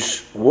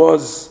Mekoshish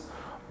was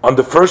on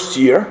the first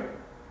year.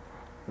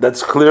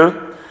 That's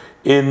clear.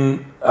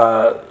 In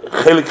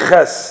Chelik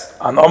Ches,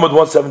 on Amud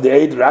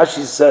 178,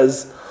 Rashi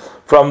says,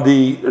 from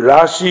the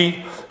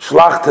Rashi,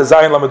 Shlach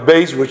Tezayin Lamed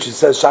Beis, which it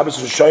says Shabbos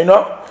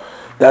Rishona,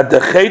 that the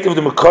Chet of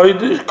the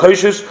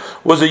Mekoshish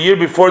was a year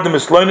before the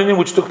Misloinanim,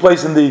 which took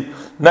place in the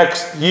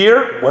next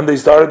year, when they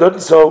started it.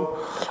 So,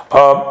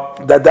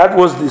 that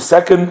was the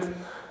second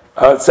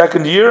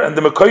year, and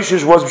the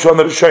Mekoshish was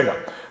Shana Rishona.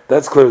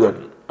 That's clear there.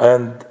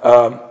 And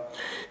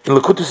in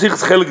Likutei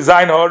Sichos Chelik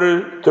Zayin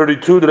Order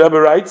 32, the Rebbe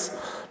writes,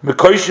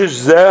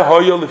 Mekoshish zeh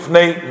hoya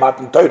lifnei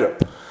Matan Torah.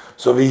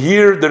 So over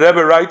here, the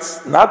Rebbe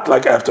writes, not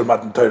like after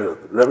Matan Torah.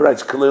 The Rebbe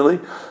writes clearly,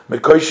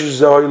 Mekoshish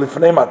zeh hoya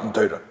lifnei Matan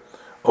Torah.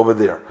 Over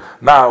there.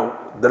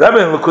 Now, the Rebbe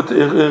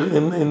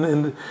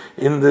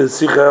in the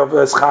Sicha of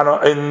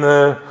Eschano, in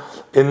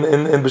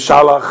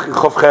Beshalach, in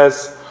Chof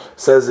Ches,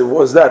 says it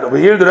was that. Over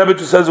here, the Rebbe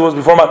just says it was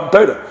before Matan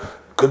Torah.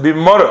 Could be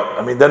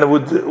Mora. Then it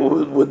would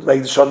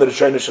make the Shana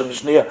Rishona Shana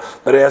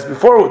Shniya that I asked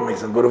before would make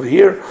sense. But over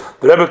here,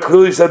 the Rebbe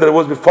clearly said that it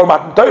was before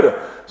Matan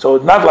Torah. So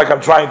it's not like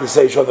I'm trying to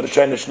say Shana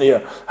Rishona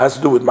Shniya has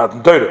to do with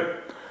Matan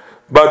Torah.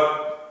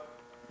 But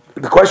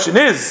the question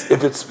is,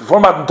 if it's before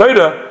Matan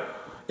Torah,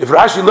 if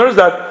Rashi learns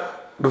that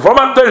before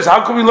Matan Torah,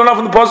 how can we learn off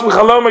in the pasuk with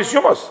Chalom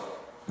Meshumos?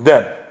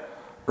 Then,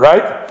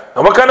 right?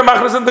 And what kind of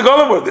machnas and the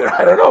golem were there?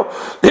 I don't know.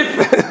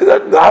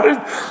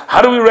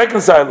 How do we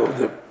reconcile with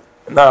them?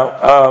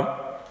 Now.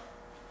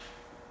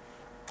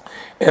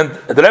 And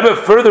the Rebbe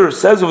further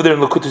says over there in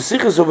Likutei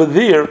Sichos over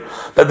there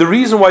that the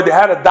reason why they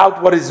had a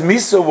doubt what his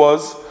misa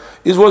was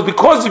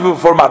because he was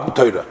before Matan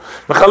Torah.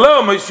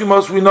 Mechalel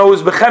Meishumos we know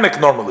is Bechenek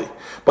normally,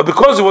 but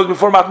because it was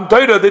before Matan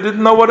Torah, they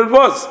didn't know what it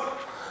was.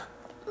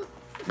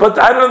 But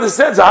I don't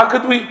understand. So how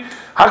could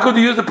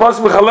you use the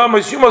pasuk Mechalel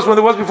Meishumos when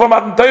it was before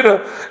Matan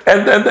Torah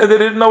and they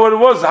didn't know what it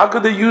was? How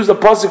could they use the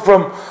pasuk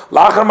from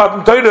Lachar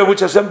Matan Torah,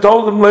 which Hashem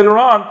told them later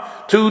on,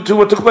 to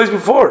what took place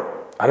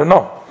before? I don't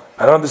know.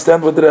 I don't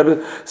understand what the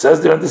Rebbe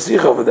says there in the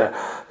Sikha over there.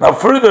 Now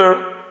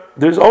further,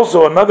 there's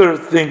also another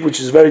thing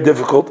which is very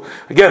difficult.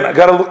 Again, I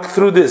got to look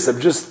through this.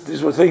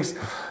 These were things,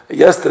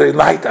 yesterday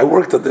night I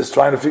worked on this,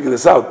 trying to figure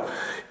this out.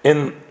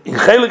 In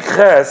Chelik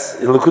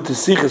Ches, in Likutei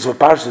Sichos for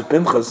Parshas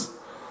Pinchas,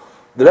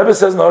 the Rebbe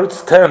says, no,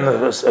 it's 10,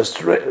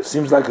 it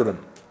seems like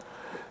them.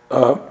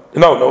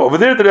 No, over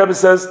there the Rebbe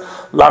says,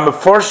 La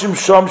meforshim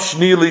shom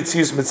shni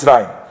l'itzias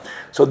Mitzrayim.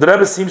 So the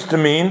Rebbe seems to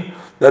mean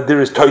that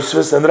there is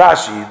Tosfos and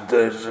Rashi.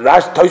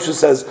 Tosfos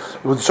says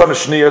with Shana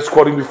Shniya,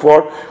 quoting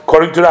before,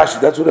 according to Rashi.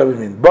 That's what the Rebbe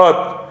means.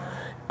 But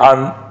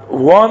on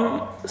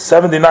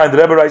 179, the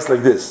Rebbe writes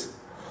like this: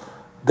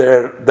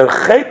 Der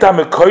Chet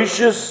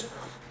HaMekoshes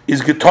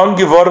is geton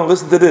geworden.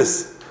 Listen to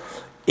this.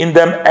 In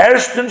dem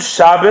ersten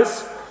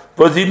Shabbos,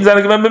 wo sie in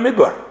seiner Gemeinde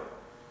Midbar.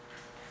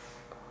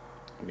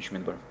 Which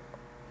Midbar?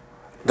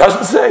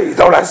 Doesn't say.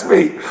 Don't ask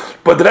me.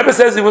 But the Rebbe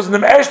says it was in the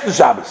Ersten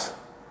Shabbos.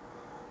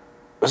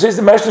 What says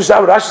the Ersten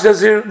Shabbos? Rashi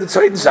says here the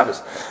Zweiten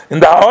Shabbos. In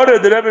the order,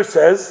 the Rebbe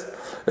says,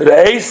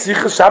 Re'ei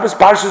Sichas Shabbos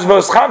Parshas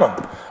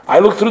V'Oschanam. I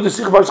looked through the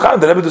Sicha V'Oschanam.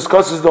 The Rebbe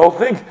discusses the whole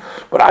thing,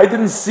 but I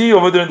didn't see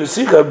over there in the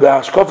Sicha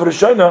B'Hashkof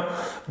Rishona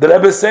the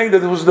Rebbe is saying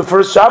that it was the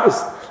first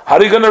Shabbos. How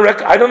are you going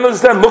to? I don't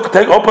understand. Look,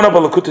 open up a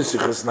Likutei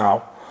Sichos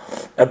now,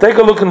 and take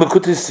a look in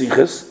Likutei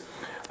Sichos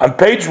on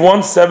page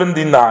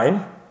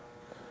 179.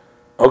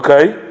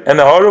 Okay, and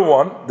the other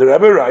one, the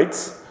Rebbe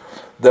writes.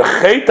 Der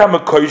Chet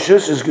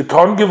HaMekoishes is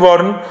getan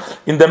geworden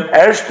in dem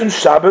ersten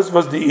Shabbos,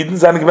 was die Eden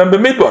seine gewinn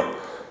bemidbar.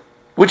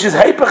 Which is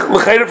Hepech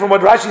L'cheira from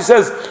what Rashi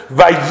says,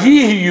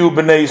 Vayihiyu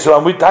b'nei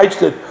Yisrael, we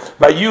touched it,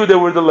 Vayihu, they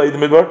were delayed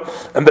in midbar,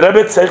 and the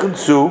Rebbe zeichen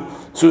zu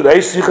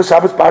Reish Sichas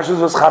Shabbos Parshas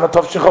was Chana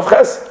Tov Shinchav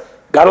Ches.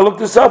 Gotta look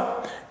this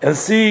up and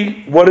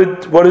see what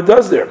it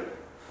does there.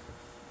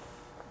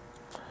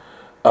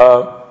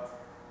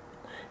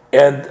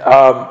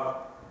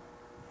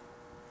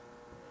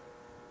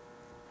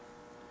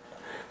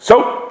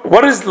 So,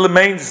 what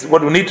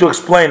we need to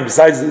explain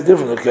besides the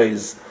different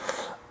cases?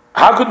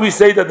 How could we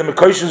say that the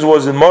Mekoshes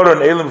was in Morah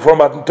and Elim before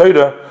Matan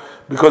Torah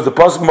because the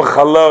Pasuk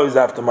Mechala is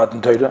after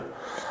Matan Torah?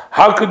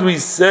 How could we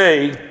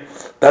say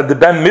that the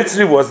Ben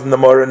Mitzri was in the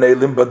Morah and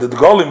Elim, but the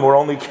Golim were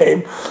only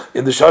came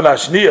in the Shana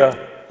Shniya?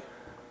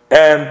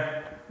 And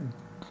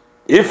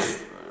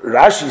if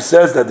Rashi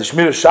says that the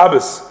Shmir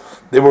Shabbos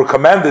they were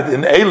commanded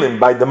in Elim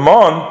by the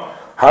Mon,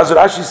 how's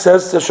Rashi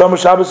says the Shomer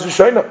Shabbos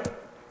Rishonah?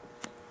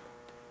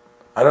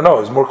 I don't know.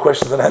 There's more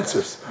questions than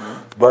answers,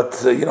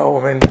 but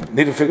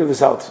need to figure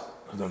this out.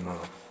 I don't know.